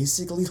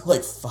basically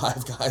like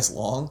 5 guys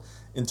long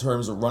in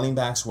terms of running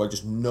backs who I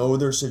just know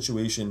their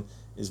situation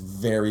is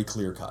very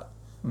clear-cut.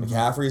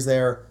 McCaffrey's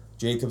there.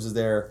 Jacobs is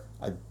there.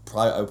 I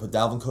would put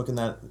Dalvin Cook in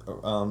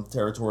that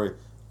territory.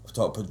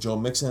 Put Joe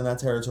Mixon in that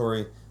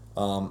territory.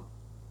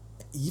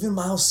 Even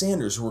Miles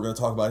Sanders, who we're going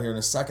to talk about here in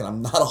a second,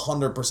 I'm not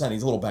 100%.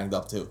 He's a little banged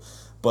up too.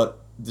 But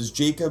does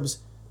Jacobs,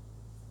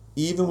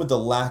 even with the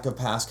lack of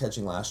pass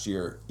catching last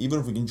year, even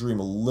if we can dream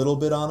a little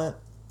bit on it,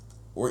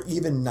 or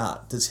even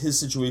not, does his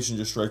situation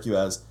just strike you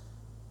as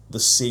the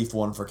safe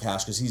one for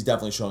cash? Because he's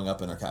definitely showing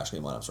up in our cash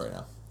game lineups right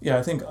now. Yeah,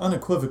 I think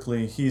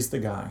unequivocally he's the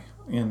guy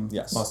in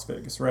Las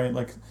Vegas, right?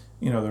 Like,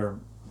 they're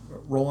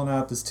rolling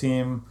out this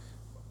team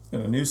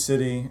in a new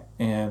city,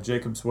 and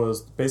Jacobs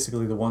was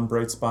basically the one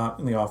bright spot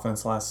in the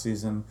offense last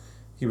season.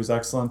 He was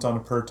excellent on a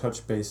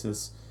per-touch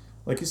basis.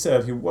 Like you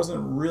said, he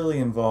wasn't really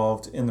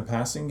involved in the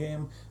passing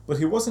game, but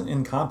he wasn't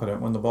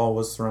incompetent when the ball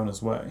was thrown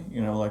his way.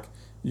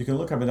 You can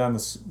look up and down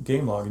this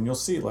game log, and you'll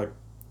see,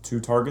 2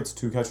 targets,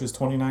 2 catches,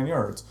 29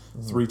 yards.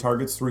 3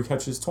 targets, 3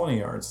 catches, 20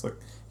 yards.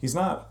 He's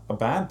not a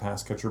bad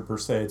pass catcher per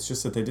se. It's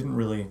just that they didn't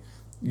really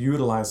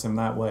utilize him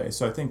that way.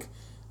 So I think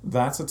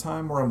that's a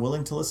time where I'm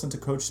willing to listen to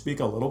coach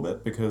speak a little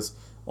bit, because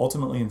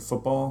ultimately in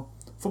football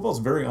is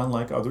very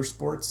unlike other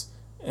sports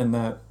in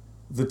that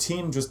the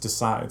team just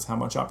decides how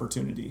much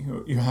opportunity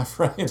you have,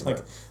 right?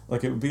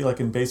 Like it would be like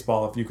in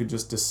baseball if you could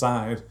just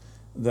decide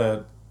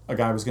that a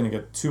guy was going to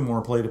get 2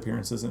 more plate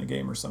appearances in a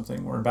game or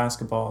something. Or in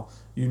basketball,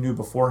 you knew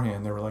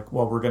beforehand, they were like,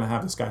 well, we're going to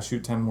have this guy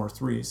shoot 10 more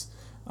threes.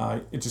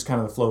 It's just kind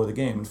of the flow of the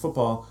game. In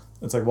football,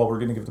 it's like, well, we're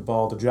going to give the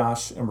ball to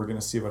Josh and we're going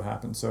to see what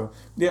happens. So,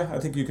 yeah, I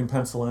think you can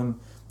pencil in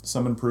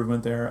some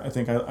improvement there. I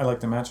think I like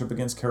the matchup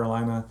against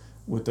Carolina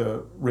with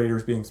the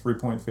Raiders being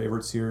 3-point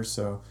favorites here.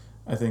 So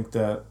I think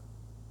that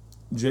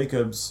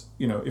Jacobs,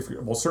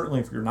 certainly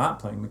if you're not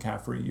playing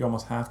McCaffrey, you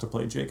almost have to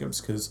play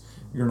Jacobs because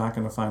you're not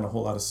going to find a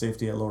whole lot of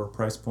safety at lower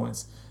price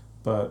points.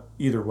 But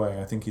either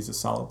way, I think he's a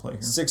solid play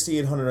here.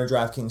 $6,800 on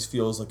DraftKings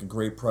feels like a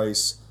great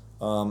price.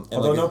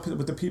 Although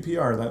with the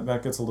PPR,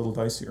 that gets a little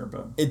dicier,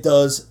 but it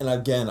does. And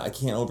again, I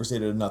can't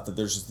overstate it enough that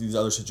there's just these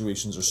other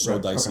situations are so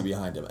dicey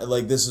behind him.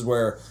 This is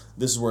where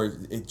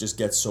it just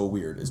gets so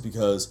weird. Is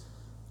because,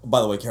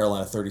 by the way,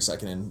 Carolina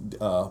 32nd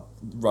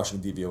in rushing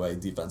DVOA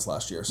defense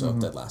last year, so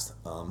dead last.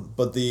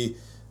 But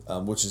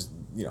which is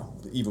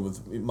even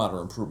with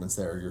moderate improvements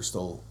there, you're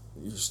still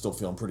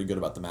feeling pretty good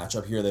about the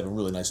matchup here. They have a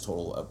really nice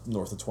total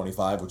north of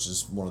 25, which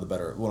is one of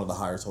the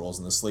higher totals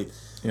in the slate.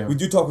 Yeah. We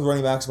do talk with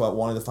running backs about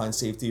wanting to find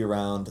safety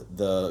around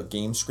the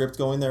game script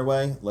going their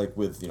way, like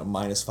with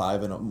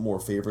 -5 and more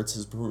favorites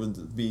has proven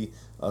to be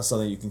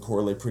something you can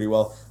correlate pretty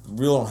well.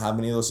 We really don't have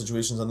many of those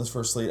situations on this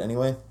first slate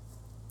anyway.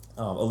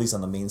 At least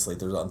on the main slate,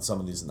 there's on some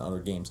of these in other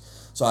games.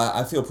 So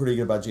I feel pretty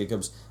good about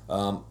Jacobs.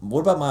 What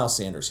about Miles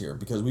Sanders here?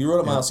 Because we wrote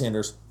up Miles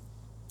Sanders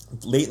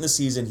late in the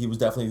season. He was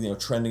definitely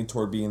trending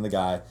toward being the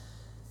guy.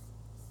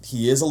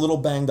 He is a little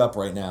banged up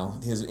right now.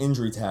 He has an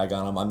injury tag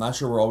on him. I'm not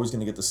sure we're always going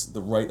to get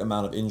the right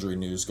amount of injury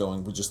news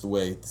going with just the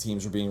way the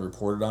teams are being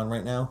reported on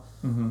right now.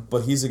 Mm-hmm.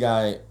 But he's a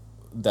guy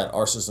that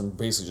our system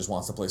basically just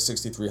wants to play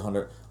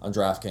 6,300 on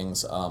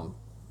DraftKings.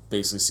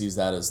 Basically sees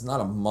that as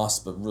not a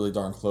must, but really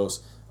darn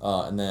close.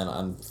 And then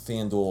on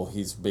FanDuel,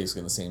 he's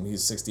basically the same.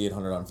 He's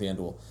 6,800 on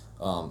FanDuel,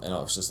 and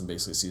our system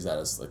basically sees that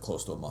as like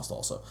close to a must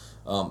also.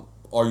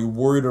 Are you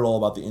worried at all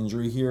about the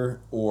injury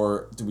here,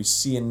 or do we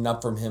see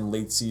enough from him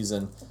late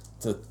season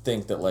to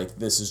think that like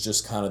this is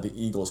just kind of the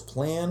Eagles'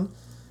 plan?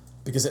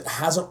 Because it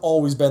hasn't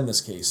always been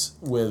this case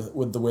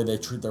with the way they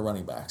treat their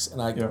running backs.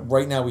 And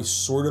right now we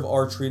sort of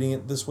are treating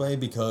it this way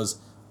because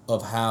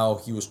of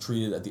how he was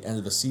treated at the end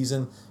of the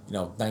season.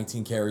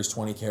 19 carries,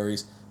 20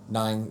 carries,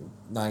 9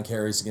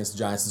 carries against the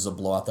Giants. This is a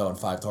blowout though, and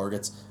 5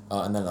 targets.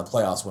 And then the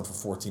playoffs went for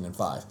 14 and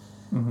 5.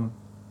 Mm-hmm.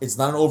 It's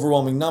not an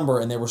overwhelming number,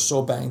 and they were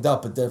so banged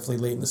up, but definitely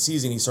late in the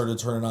season he started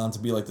to turn it on to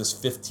be like this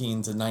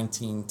 15 to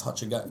 19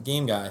 touch a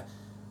game guy.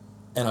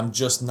 And I'm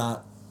just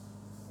not...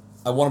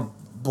 I want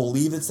to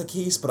believe it's the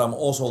case, but I'm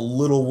also a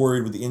little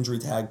worried with the injury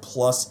tag,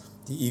 plus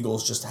the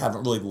Eagles just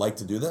haven't really liked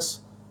to do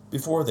this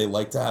before. They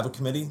like to have a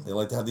committee. They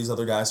like to have these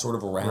other guys sort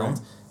of around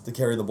to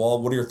carry the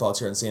ball. What are your thoughts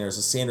here on Sanders?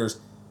 Is Sanders,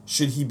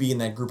 should he be in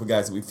that group of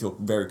guys that we feel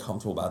very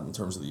comfortable about in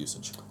terms of the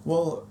usage?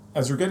 Well,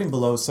 as you're getting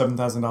below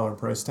 $7,000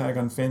 price tag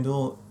on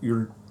FanDuel,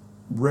 you're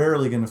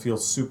rarely going to feel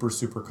super,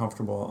 super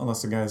comfortable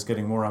unless the guy is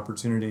getting more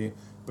opportunity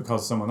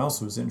because someone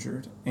else was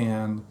injured.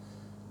 And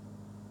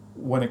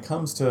when it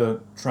comes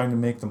to trying to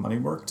make the money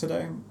work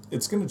today,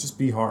 it's going to just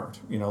be hard.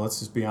 Let's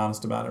just be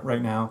honest about it.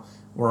 Right now,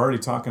 we're already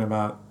talking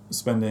about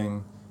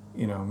spending,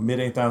 mid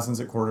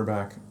 8,000s at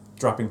quarterback,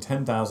 dropping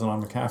 10,000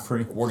 on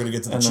McCaffrey. We're going to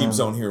get to the cheap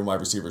zone here in wide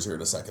receivers here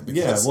in a second.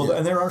 Because,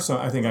 and there are some,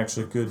 I think,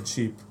 actually good,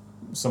 cheap,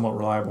 somewhat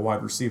reliable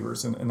wide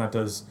receivers, and that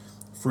does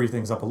free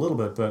things up a little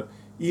bit. But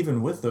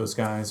even with those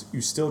guys, you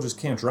still just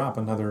can't drop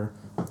another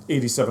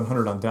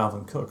 8,700 on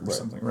Dalvin Cook or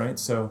something, right?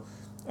 So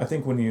I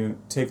think when you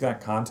take that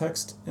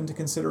context into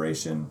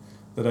consideration,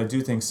 that I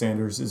do think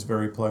Sanders is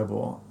very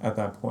playable at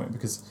that point,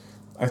 because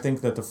I think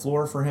that the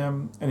floor for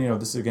him,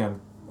 and this is again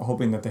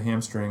hoping that the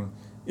hamstring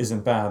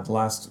isn't bad. The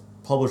last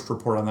published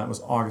report on that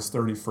was August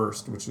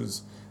 31st, which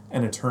is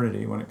an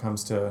eternity when it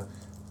comes to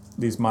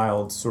these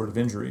mild sort of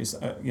injuries.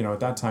 At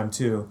that time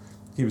too,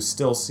 he was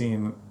still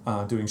seen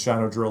doing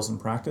shadow drills in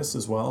practice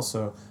as well,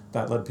 so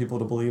that led people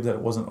to believe that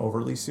it wasn't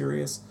overly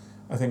serious.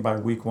 I think by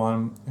week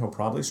 1, he'll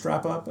probably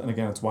strap up. And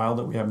again, it's wild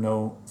that we have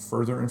no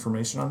further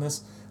information on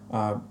this.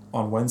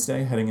 On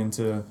Wednesday, heading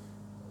into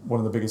one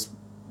of the biggest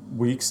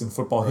weeks in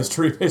football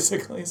history,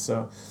 basically.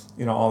 So,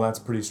 all that's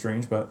pretty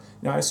strange. But,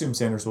 I assume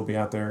Sanders will be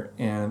out there.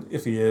 And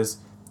if he is,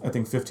 I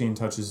think 15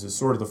 touches is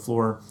sort of the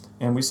floor.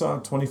 And we saw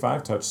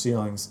 25 touch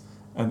ceilings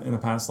in the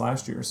past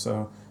last year.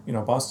 So,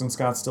 Boston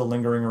Scott's still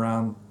lingering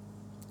around.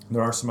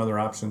 There are some other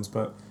options,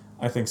 but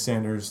I think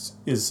Sanders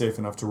is safe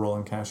enough to roll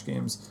in cash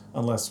games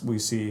unless we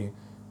see,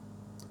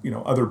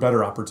 other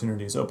better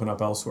opportunities open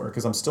up elsewhere.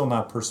 Because I'm still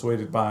not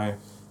persuaded by,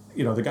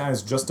 the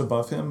guys just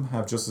above him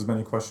have just as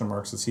many question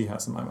marks as he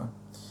has in my mind.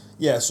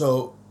 Yeah,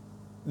 so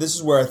this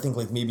is where I think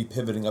like maybe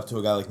pivoting up to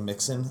a guy like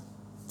Mixon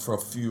for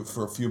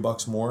a few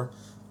bucks more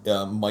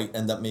might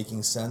end up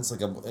making sense.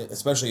 Like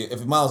especially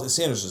if Miles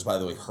Sanders is by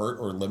the way hurt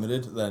or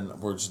limited, then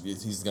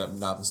he's gonna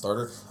not the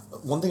starter.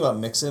 One thing about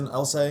Mixon,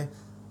 I'll say,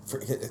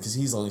 because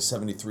he's only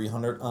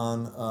 7,300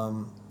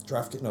 on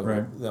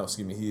DraftKings.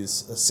 Excuse me, he's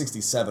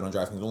 67 on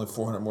DraftKings, only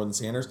 400 more than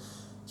Sanders.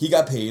 He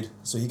got paid,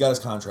 so he got his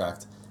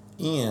contract,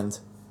 and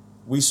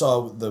we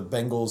saw the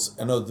Bengals.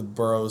 I know the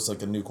Burrow's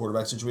like a new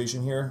quarterback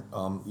situation here.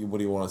 What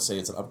do you want to say?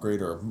 It's an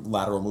upgrade or a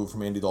lateral move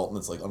from Andy Dalton?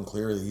 It's like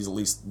unclear. He's at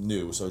least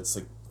new, so it's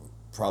like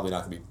probably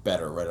not going to be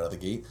better right out of the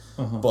gate.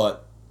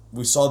 But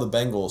we saw the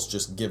Bengals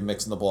just give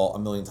Mixon the ball a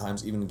million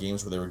times, even in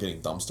games where they were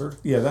getting dumpstered.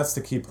 Yeah, that's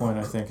the key point,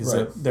 I think, is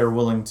that they're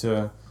willing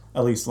to,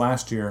 at least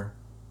last year.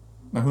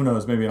 Now, who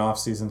knows? Maybe an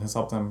offseason has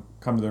helped them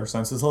come to their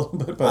senses a little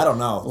bit. But I don't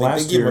know.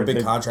 They gave him a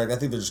big contract. I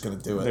think they're just going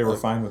to do it. They were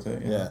fine with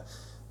it. Yeah.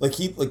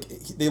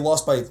 They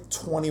lost by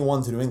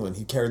 21 to New England.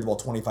 He carried the ball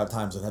 25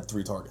 times and had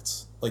 3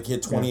 targets. Like, he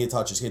had 28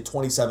 touches. He had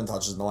 27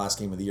 touches in the last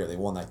game of the year. They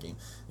won that game.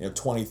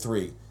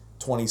 23,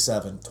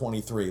 27,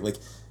 23. Like,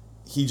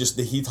 he touched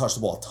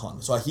the ball a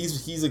ton. So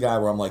he's a guy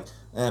where I'm like,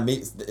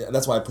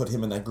 that's why I put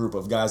him in that group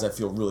of guys I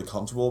feel really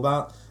comfortable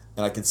about.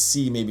 And I could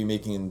see maybe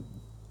making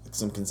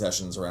some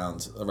concessions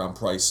around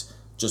price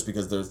just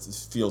because there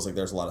feels like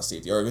there's a lot of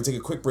safety. All right, we're going to take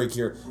a quick break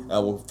here.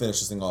 We'll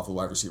finish this thing off with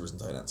wide receivers and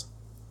tight ends.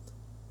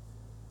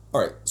 All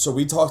right, so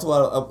we talked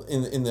about,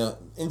 in the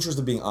interest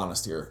of being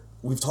honest here,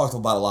 we've talked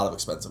about a lot of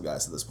expensive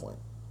guys at this point.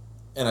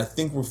 And I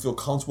think we feel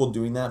comfortable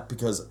doing that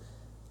because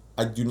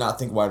I do not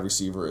think wide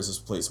receiver is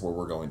a place where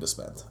we're going to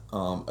spend,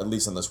 at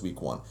least on this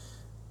week 1.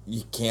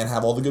 You can't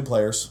have all the good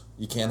players.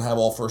 You can't have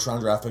all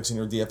first-round draft picks in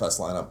your DFS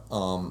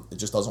lineup. It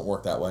just doesn't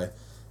work that way.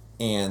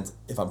 And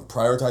if I'm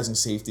prioritizing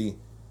safety,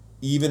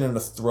 even in a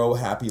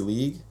throw-happy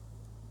league,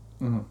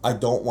 I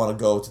don't want to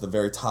go to the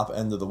very top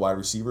end of the wide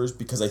receivers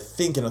because I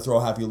think in a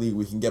throw-happy league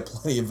we can get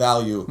plenty of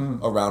value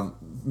around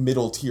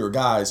middle-tier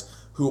guys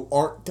who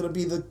aren't going to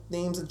be the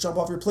names that jump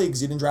off your plate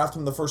because you didn't draft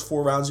them in the first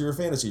 4 rounds of your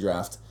fantasy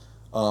draft.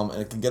 And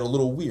it can get a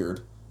little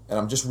weird. And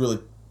I'm just really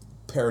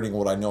parroting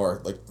what I know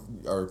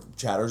our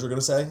chatters are going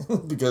to say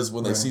because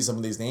when they see some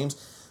of these names,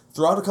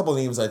 throw out a couple of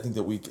names. I think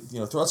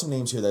that throw out some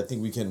names here that I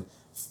think we can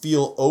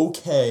feel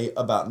okay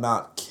about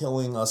not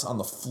killing us on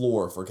the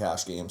floor for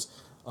cash games,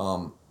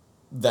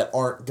 that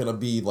aren't going to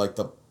be like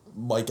the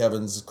Mike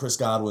Evans, Chris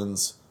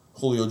Godwins,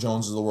 Julio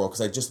Jones of the world.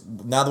 Because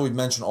now that we've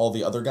mentioned all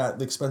the other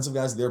the expensive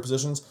guys at their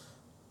positions,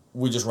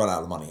 we just run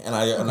out of money.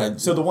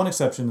 So the one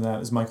exception to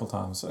that is Michael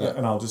Thomas,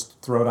 and I'll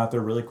just throw it out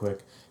there really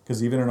quick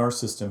because even in our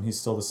system, he's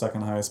still the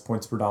second highest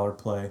points per dollar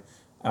play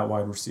at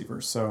wide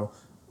receiver. So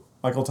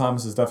Michael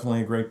Thomas is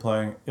definitely a great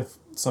play. If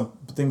some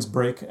things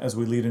break as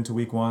we lead into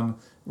week 1,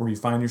 where you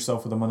find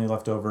yourself with the money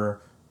left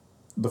over,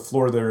 the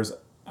floor there is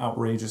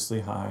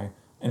outrageously high,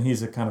 and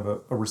he's a kind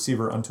of a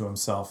receiver unto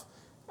himself,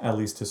 at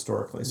least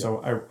historically. Yeah.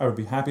 So I would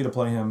be happy to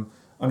play him,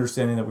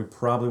 understanding that we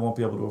probably won't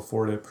be able to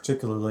afford it,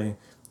 particularly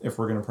if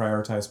we're going to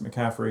prioritize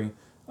McCaffrey.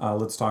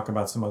 Let's talk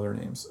about some other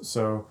names.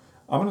 So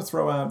I'm going to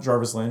throw out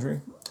Jarvis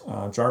Landry.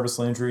 Jarvis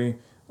Landry,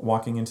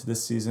 walking into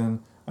this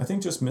season, I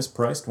think just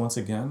mispriced once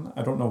again.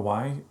 I don't know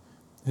why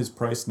his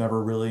price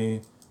never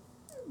really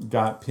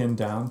got pinned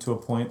down to a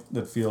point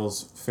that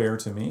feels fair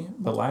to me.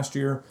 But last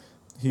year,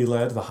 he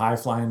led the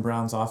high-flying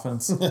Browns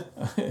offense.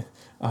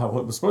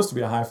 What was supposed to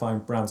be a high-flying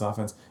Browns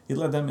offense, he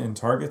led them in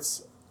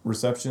targets,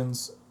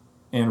 receptions,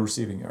 and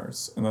receiving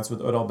yards. And that's with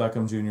Odell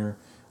Beckham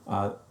Jr.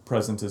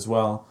 Present as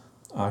well.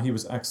 He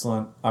was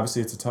excellent.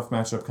 Obviously, it's a tough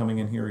matchup coming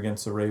in here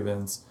against the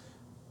Ravens.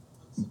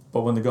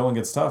 But when the going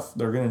gets tough,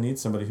 they're going to need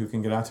somebody who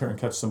can get out there and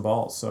catch some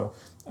balls. So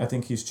I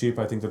think he's cheap.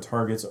 I think the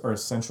targets are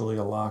essentially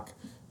a lock,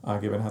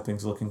 given how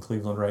things look in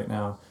Cleveland right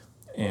now.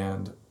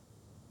 And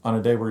on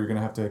a day where you're going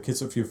to have to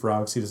kiss a few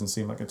frogs, he doesn't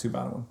seem like a too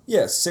bad one.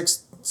 Yeah,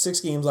 six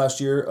games last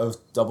year of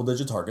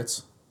double-digit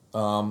targets.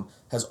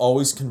 Has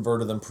always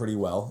converted them pretty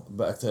well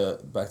back to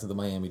the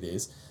Miami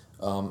days.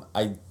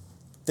 I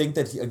think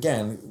that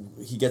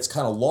he gets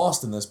kind of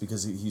lost in this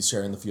because he's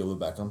sharing the field with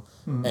Beckham,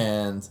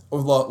 or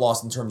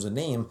lost in terms of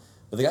name.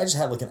 But the guy just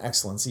had like an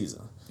excellent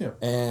season. Yeah.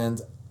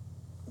 And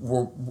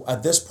we're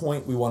at this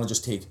point we want to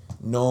just take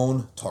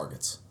known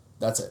targets.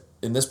 That's it.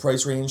 In this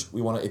price range,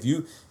 we want to if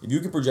you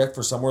can project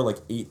for somewhere like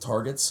 8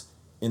 targets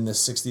in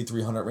this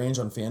 6,300 range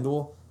on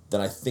FanDuel,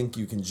 then I think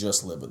you can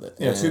just live with it.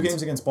 Yeah, 2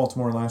 games against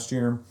Baltimore last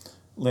year,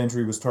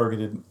 Landry was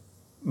targeted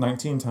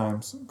 19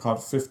 times,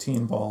 caught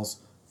 15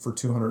 balls for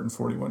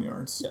 241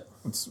 yards.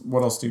 Yeah.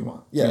 What else do you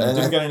want? Yeah, and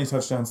didn't get any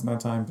touchdowns in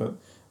that time, but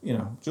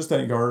just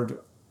that yard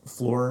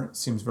floor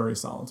seems very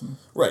solid to me.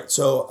 Right.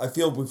 So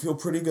we feel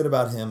pretty good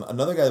about him.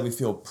 Another guy that we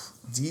feel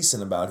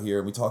decent about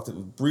here, we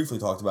briefly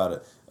talked about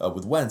it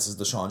with Wentz, is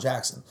Deshaun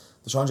Jackson.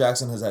 Deshaun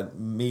Jackson has had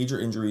major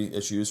injury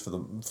issues for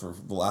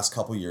the last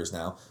couple years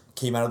now.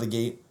 Came out of the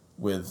gate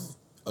with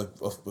a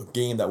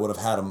game that would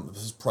have had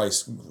his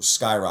price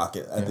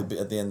skyrocket at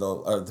the end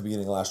of, or at the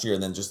beginning of last year,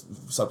 and then just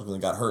subsequently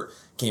got hurt.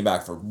 Came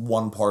back for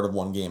one part of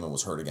one game and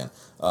was hurt again.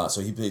 So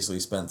he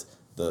basically spent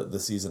the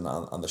season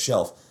on the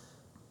shelf.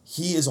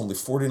 He is only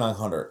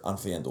 $4,900 on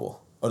FanDuel.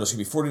 Oh, no, excuse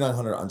me,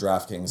 $4,900 on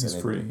DraftKings. He's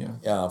free,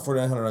 Yeah,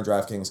 $4,900 on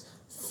DraftKings,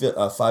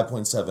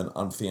 5.7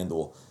 on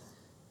FanDuel.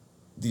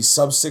 These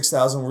sub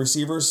 6,000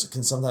 receivers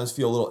can sometimes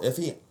feel a little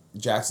iffy.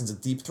 Jackson's a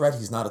deep threat.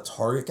 He's not a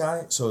target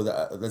guy, so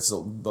that's the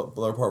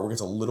other part where it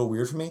gets a little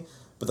weird for me.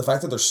 But the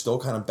fact that they're still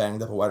kind of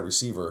banged up a wide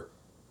receiver,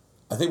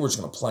 I think we're just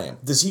going to play him.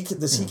 Does he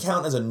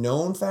count as a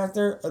known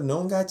factor, a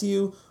known guy to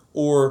you,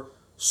 or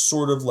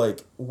sort of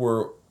like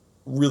we're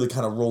really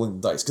kind of rolling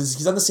the dice? Because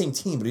he's on the same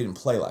team, but he didn't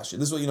play last year.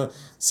 This is what,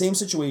 same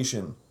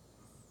situation,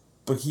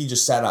 but he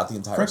just sat out the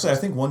entire Frankly, season. I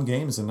think one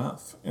game is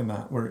enough in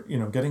that. Where,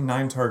 getting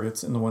 9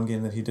 targets in the one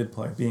game that he did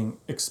play, being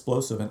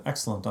explosive and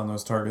excellent on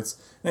those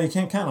targets. Now, you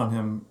can't count on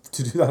him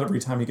to do that every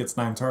time he gets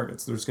 9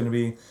 targets. There's going to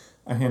be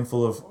a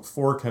handful of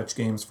 4-catch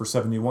games for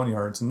 71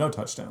 yards and no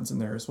touchdowns in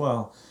there as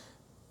well.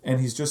 And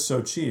he's just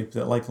so cheap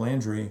that, like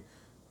Landry,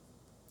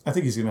 I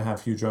think he's going to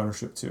have huge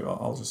ownership too,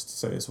 I'll just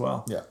say as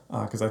well. Yeah.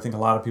 Because I think a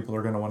lot of people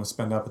are going to want to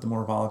spend up at the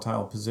more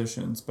volatile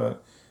positions.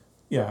 But,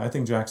 yeah, I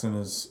think Jackson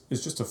is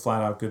just a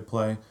flat-out good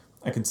play.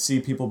 I can see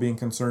people being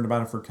concerned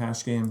about it for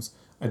cash games.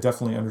 I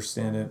definitely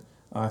understand it.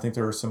 I think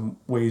there are some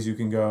ways you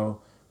can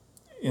go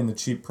in the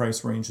cheap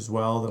price range as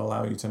well that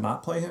allow you to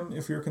not play him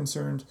if you're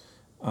concerned.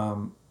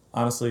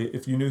 Honestly,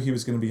 if you knew he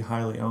was going to be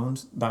highly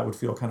owned, that would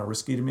feel kind of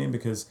risky to me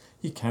because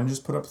he can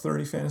just put up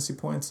 30 fantasy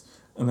points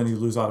and then you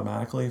lose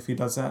automatically if he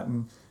does that.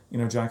 And,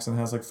 Jackson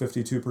has like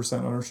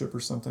 52% ownership or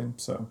something.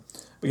 So,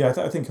 but yeah,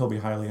 I think he'll be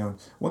highly owned.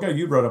 One guy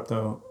you brought up,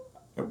 though,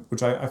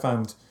 which I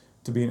found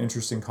to be an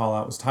interesting call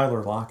out, was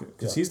Tyler Lockett,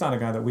 because he's not a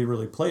guy that we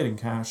really played in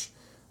cash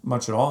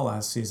much at all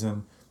last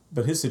season,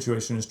 but his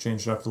situation has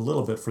changed up a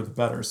little bit for the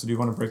better. So do you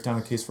want to break down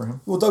a case for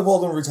him? Well, Doug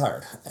Baldwin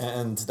retired,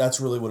 and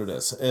that's really what it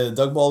is.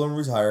 Doug Baldwin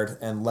retired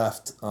and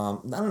left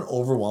not an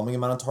overwhelming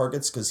amount of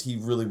targets because he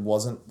really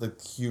wasn't the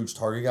huge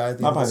target guy at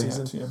the end of the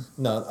season.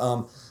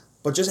 No,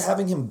 but just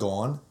having him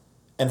gone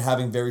and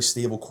having very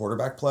stable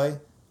quarterback play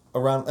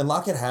around, and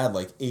Lockett had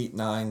like 8,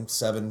 9,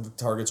 7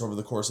 targets over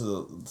the course of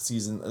the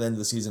season, at the end of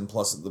the season,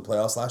 plus the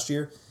playoffs last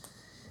year.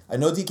 I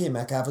know DK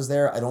Metcalf is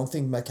there. I don't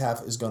think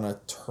Metcalf is going to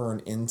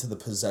turn into a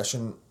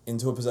possession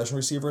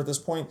receiver at this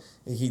point.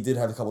 He did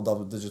have a couple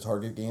double-digit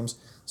target games,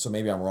 so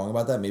maybe I'm wrong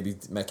about that. Maybe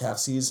Metcalf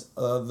sees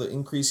the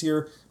increase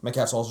here.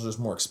 Metcalf's also just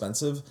more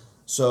expensive.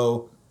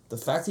 So the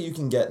fact that you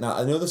can get... Now,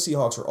 I know the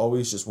Seahawks are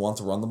always just want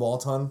to run the ball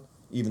a ton,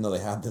 even though they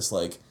have this,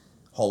 like,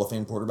 Hall of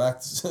Fame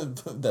quarterback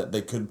that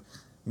they could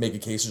make a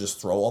case to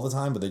just throw all the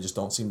time, but they just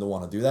don't seem to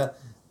want to do that.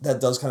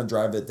 That does kind of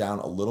drive it down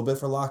a little bit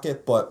for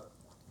Lockett, but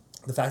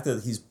the fact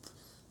that he's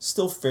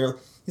still fairly...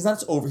 He's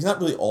not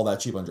really all that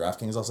cheap on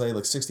DraftKings, I'll say.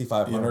 Like,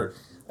 6,500,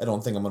 I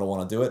don't think I'm going to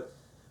want to do it.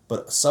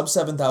 But sub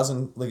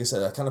 7,000, like I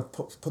said, I kind of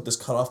put this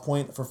cutoff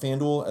point for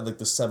FanDuel at, like,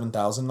 the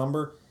 7,000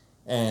 number,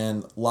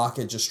 and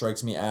Lockett just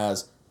strikes me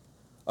as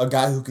a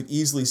guy who could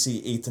easily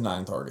see 8 to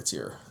 9 targets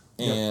here.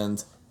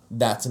 And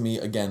that, to me,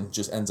 again,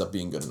 just ends up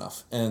being good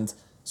enough. And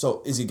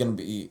so is he going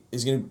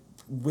to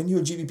win you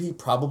a GPP?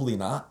 Probably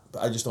not.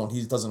 I just don't.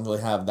 He doesn't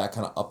really have that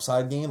kind of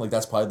upside game. Like,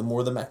 that's probably the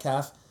more the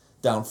Metcalf,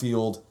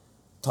 downfield,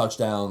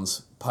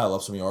 touchdowns, pile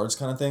up some yards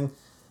kind of thing.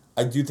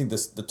 I do think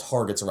the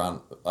targets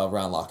around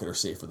Lockett are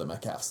safer than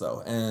Metcalf's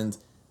though. And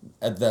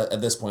at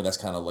this point, that's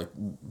kind of like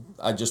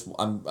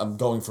I'm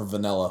going for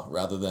vanilla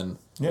rather than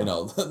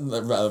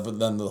rather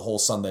than the whole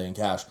Sunday in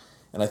cash.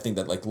 And I think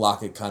that like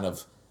Lockett kind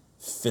of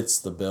fits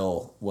the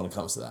bill when it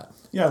comes to that.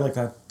 Yeah, I like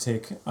that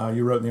take.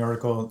 You wrote in the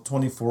article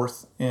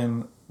 24th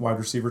in wide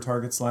receiver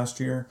targets last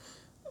year.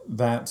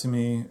 That to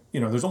me,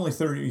 there's only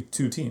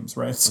 32 teams,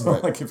 right? So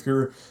like if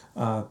you're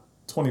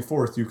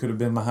 24th, you could have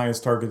been the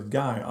highest targeted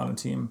guy on a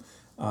team,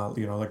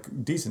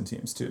 like decent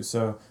teams too.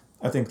 So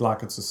I think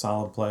Lockett's a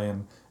solid play.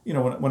 And,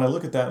 when I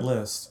look at that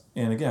list,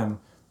 and again,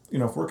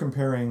 if we're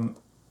comparing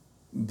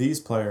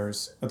these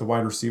players at the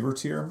wide receiver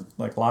tier,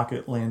 like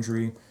Lockett,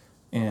 Landry,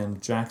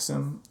 and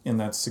Jackson in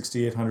that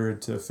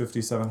 $6,800 to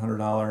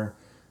 $5,700,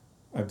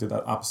 I did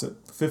that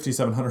opposite,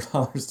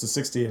 $5,700 to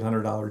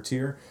 $6,800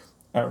 tier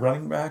at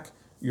running back,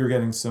 you're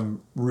getting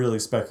some really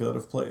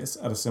speculative plays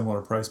at a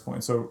similar price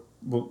point. So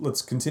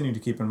let's continue to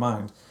keep in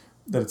mind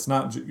that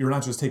you're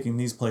not just taking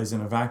these plays in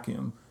a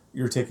vacuum.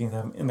 You're taking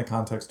them in the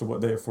context of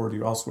what they afford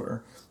you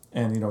elsewhere.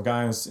 And,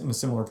 guys in a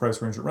similar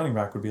price range at running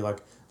back would be like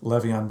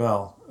Le'Veon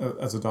Bell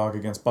as a dog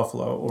against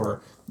Buffalo,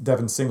 or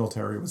Devin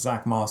Singletary with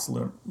Zach Moss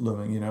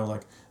looming.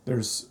 Like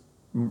there's,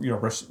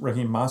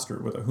 Raheem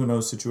Mostert with a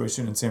who-knows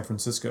situation in San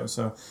Francisco.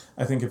 So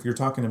I think if you're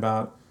talking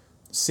about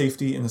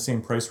safety in the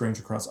same price range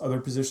across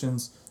other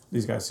positions,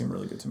 these guys seem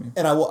really good to me.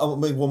 And I will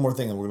make one more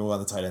thing, and we're going to go on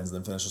the tight ends and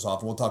then finish this off.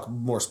 And we'll talk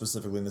more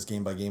specifically in this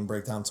game-by-game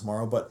breakdown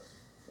tomorrow. But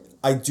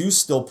I do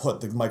still put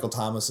the Michael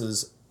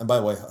Thomas's... And by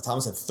the way,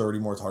 Thomas had 30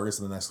 more targets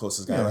than the next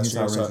closest guy last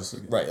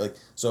year.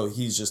 So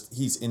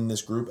he's in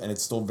this group, and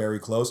it's still very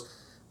close.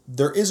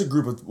 There is a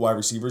group of wide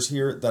receivers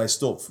here that I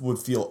still would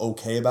feel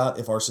okay about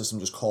if our system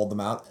just called them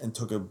out and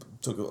took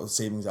a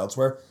savings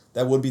elsewhere.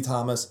 That would be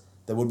Thomas.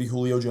 That would be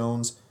Julio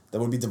Jones. That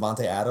would be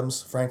Devontae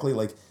Adams, frankly.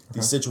 Like,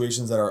 these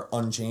situations that are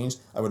unchanged,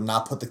 I would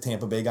not put the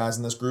Tampa Bay guys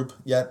in this group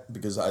yet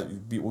because it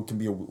can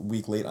be a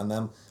week late on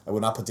them. I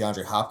would not put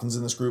DeAndre Hopkins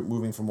in this group,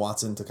 moving from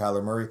Watson to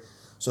Kyler Murray.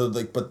 So,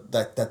 but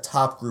that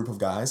top group of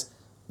guys,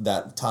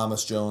 that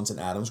Thomas, Jones, and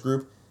Adams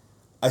group,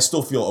 I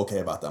still feel okay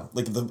about them.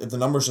 Like, if the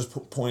numbers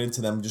just pointed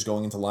to them just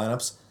going into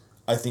lineups,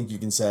 I think you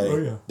can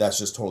say that's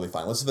just totally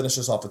fine. Let's finish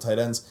this off with tight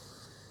ends.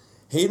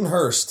 Hayden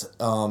Hurst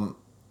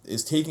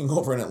is taking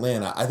over in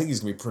Atlanta. I think he's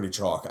going to be pretty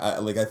chalk.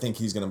 I think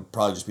he's going to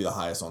probably just be the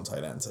highest on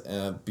tight ends.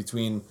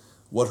 Between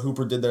what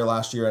Hooper did there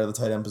last year out of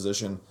the tight end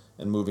position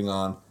and moving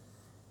on,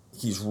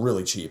 he's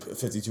really cheap at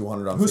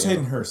 $5,200 on Who's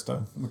Hayden Hurst,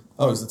 though?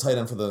 Oh, he's the tight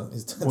end for the...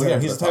 He's the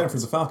tight end for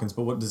the Falcons,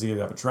 but what does he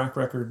have, a track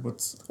record?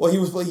 Well,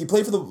 he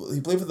played for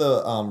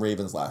the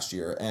Ravens last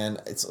year, and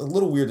it's a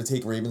little weird to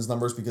take Ravens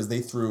numbers because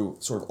they threw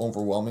sort of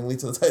overwhelmingly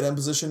to the tight end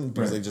position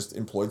because they just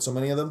employed so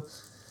many of them.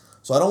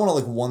 So I don't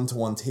want to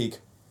one-to-one take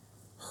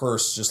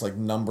Hurst just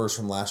numbers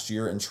from last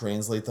year and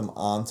translate them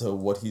onto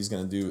what he's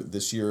going to do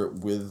this year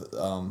with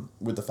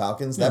the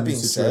Falcons. Yeah,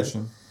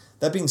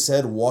 That being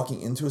said,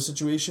 walking into a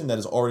situation that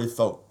has already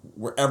felt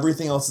where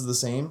everything else is the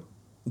same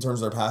in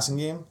terms of their passing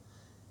game,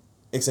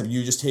 except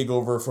you just take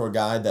over for a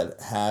guy that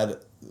had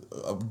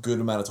a good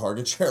amount of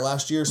target share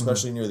last year,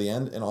 especially near the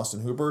end, in Austin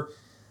Hooper.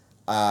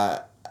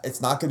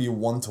 It's not going to be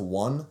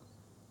one-to-one,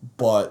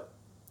 but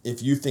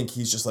if you think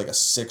he's just a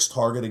 6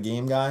 target a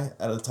game guy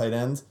at a tight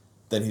end,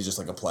 then he's just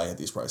a play at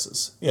these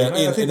prices. Yeah,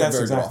 I think that's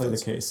exactly the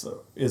case,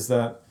 though, is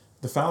that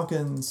the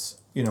Falcons,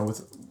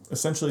 with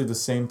essentially the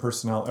same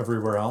personnel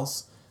everywhere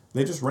else,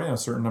 they just ran a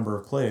certain number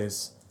of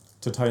plays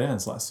to tight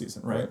ends last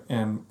season, right?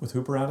 And with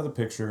Hooper out of the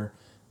picture,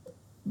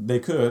 they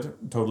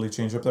could totally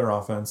change up their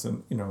offense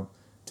and,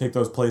 take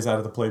those plays out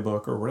of the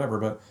playbook or whatever,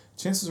 but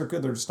chances are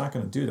good they're just not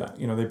going to do that.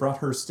 They brought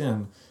Hurst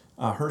in.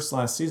 Hurst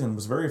last season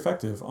was very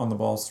effective on the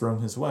balls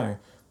thrown his way.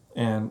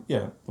 And,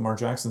 Lamar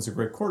Jackson's a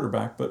great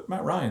quarterback, but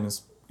Matt Ryan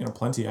is,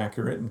 plenty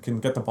accurate and can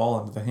get the ball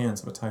into the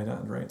hands of a tight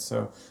end, right?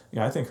 So,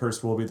 I think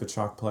Hurst will be the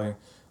chalk play.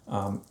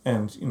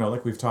 And,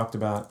 like we've talked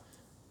about,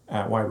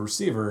 at wide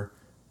receiver,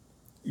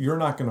 you're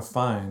not going to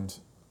find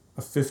a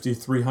a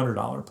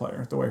 $5,300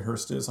 player, the way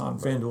Hurst is on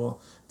FanDuel,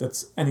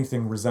 that's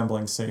anything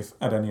resembling safe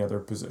at any other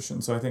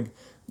position. So I think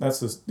that's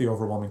the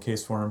overwhelming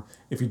case for him.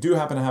 If you do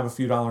happen to have a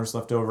few dollars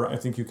left over, I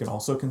think you can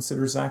also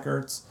consider Zach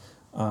Ertz.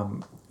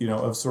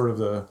 Of sort of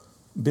the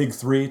big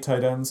three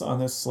tight ends on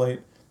this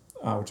slate,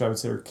 which I would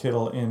say are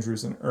Kittle,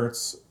 Andrews, and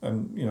Ertz.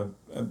 And,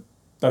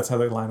 that's how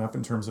they line up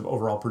in terms of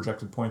overall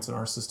projected points in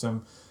our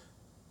system.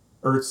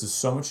 Ertz is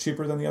so much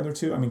cheaper than the other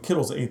two. I mean,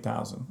 Kittle's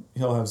 8,000.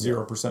 He'll have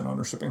 0%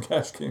 ownership in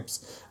cash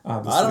games.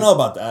 I don't know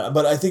about that,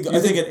 but I think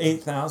at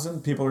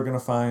 8,000, people are going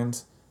to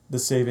find the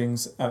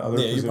savings at other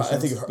positions. I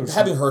think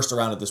having Hurst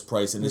around at this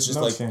price, and it's just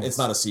chance. It's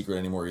not a secret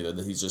anymore either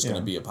that he's just going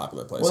to be a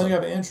popular play. Well, then you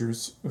have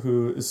Andrews,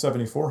 who is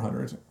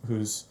 7,400,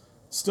 who's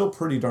still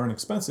pretty darn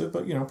expensive,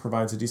 but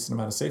provides a decent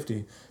amount of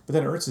safety. But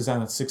then Ertz is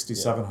down at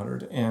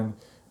 6,700, and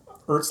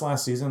Ertz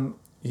last season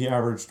he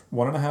averaged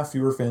 1.5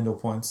 fewer FanDuel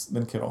points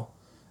than Kittle,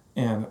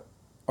 and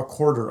a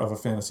quarter of a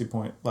fantasy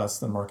point less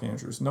than Mark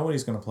Andrews.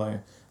 Nobody's going to play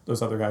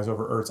those other guys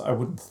over Ertz, I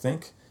wouldn't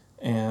think,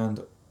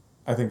 and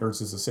I think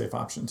Ertz is a safe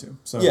option too.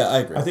 So yeah, I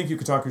agree. I think you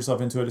could talk yourself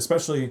into it,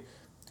 especially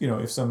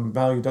if some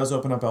value does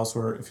open up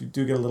elsewhere. If you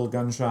do get a little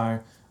gun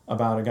shy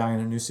about a guy in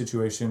a new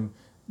situation,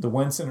 the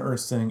Wentz and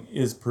Ertz thing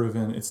is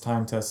proven. It's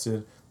time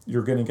tested.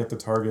 You're going to get the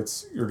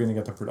targets. You're going to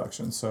get the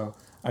production. So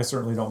I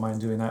certainly don't mind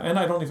doing that, and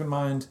I don't even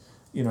mind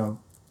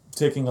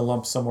taking a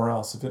lump somewhere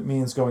else if it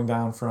means going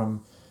down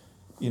from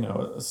a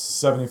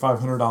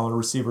 $7,500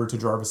 receiver to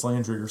Jarvis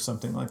Landry or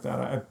something like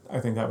that. I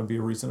think that would be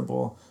a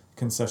reasonable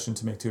concession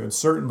to make too. And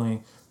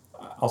certainly,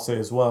 I'll say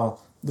as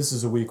well, this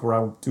is a week where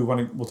I do want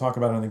to, we'll talk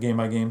about it on the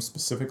game-by-game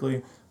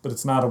specifically, but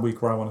it's not a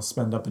week where I want to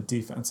spend up a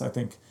defense. I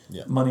think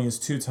money is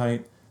too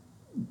tight.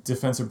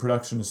 Defensive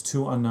production is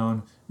too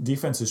unknown.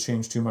 Defense has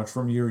changed too much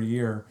from year to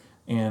year,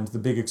 and the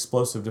big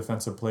explosive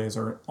defensive plays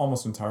are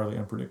almost entirely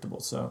unpredictable.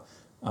 So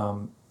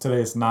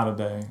today is not a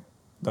day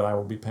that I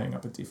will be paying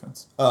up at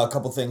defense. A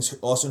couple things.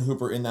 Austin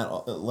Hooper in that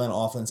Atlanta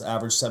offense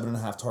averaged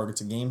 7.5 targets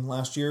a game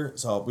last year.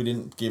 So we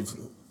didn't give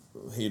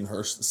Hayden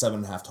Hurst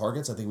 7.5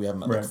 targets. I think we have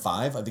him at like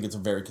 5. I think it's a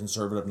very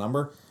conservative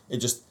number.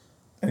 And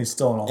he's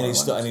still in all.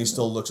 And he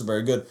still looks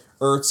very good.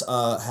 Ertz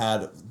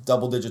had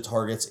double-digit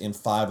targets in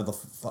 5 of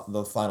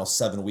the final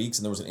 7 weeks,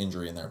 and there was an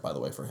injury in there, by the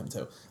way, for him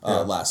too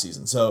last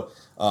season. So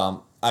I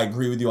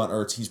agree with you on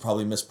Ertz. He's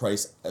probably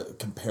mispriced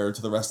compared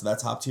to the rest of that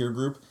top-tier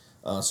group.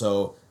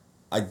 So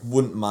I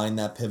wouldn't mind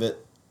that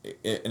pivot.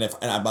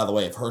 By the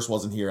way, if Hurst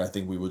wasn't here, I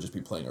think we would just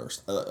be playing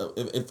Hurst.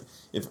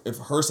 If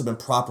Hurst had been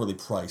properly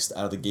priced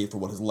out of the gate for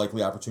what his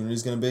likely opportunity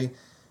is going to be,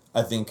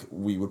 I think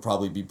we would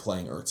probably be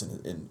playing Ertz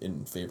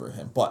in favor of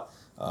him. But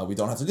we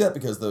don't have to do that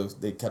because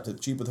they kept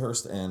it cheap with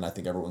Hurst, and I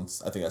think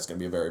that's going to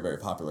be a very, very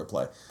popular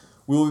play.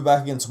 We will be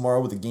back again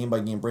tomorrow with a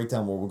game-by-game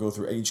breakdown where we'll go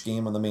through each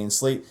game on the main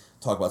slate,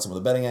 talk about some of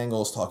the betting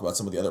angles, talk about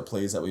some of the other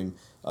plays that we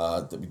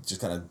just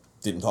kind of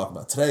didn't talk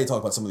about today, talk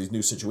about some of these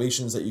new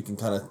situations that you can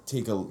kind of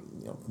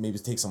maybe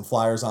take some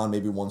flyers on,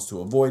 maybe ones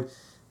to avoid.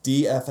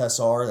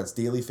 DFSR, that's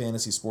Daily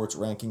Fantasy Sports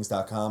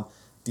Rankings.com,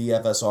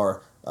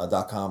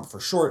 DFSR.com for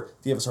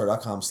short.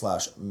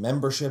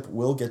 DFSR.com/membership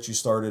will get you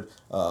started.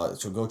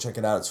 So go check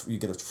it out. You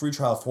get a free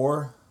trial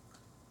for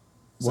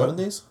 7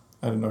 days?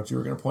 I didn't know if you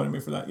were going to point at me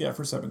for that. Yeah,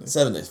 for 7 days.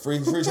 7 days. Free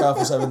trial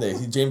for 7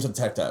 days. James had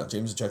checked out. He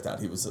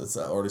was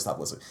already stopped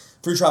listening.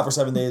 Free trial for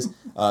 7 days,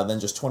 then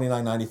just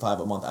 $29.95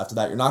 a month after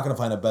that. You're not going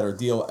to find a better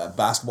deal. At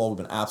basketball, we've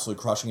been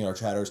absolutely crushing it. Our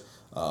chatters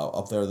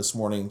up there this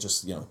morning,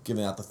 just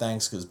giving out the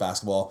thanks because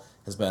basketball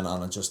has been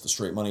on just a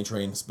straight money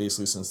train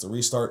basically since the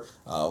restart.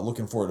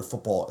 Looking forward to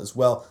football as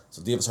well.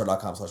 So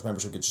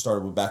DFSR.com/membership. Get you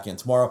started. We'll be back in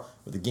tomorrow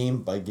with a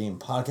game-by-game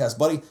podcast.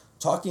 Buddy,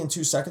 talk to you in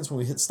 2 seconds when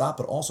we hit stop,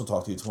 but also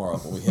talk to you tomorrow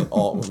when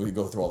we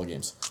go through all the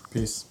games.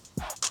 Peace.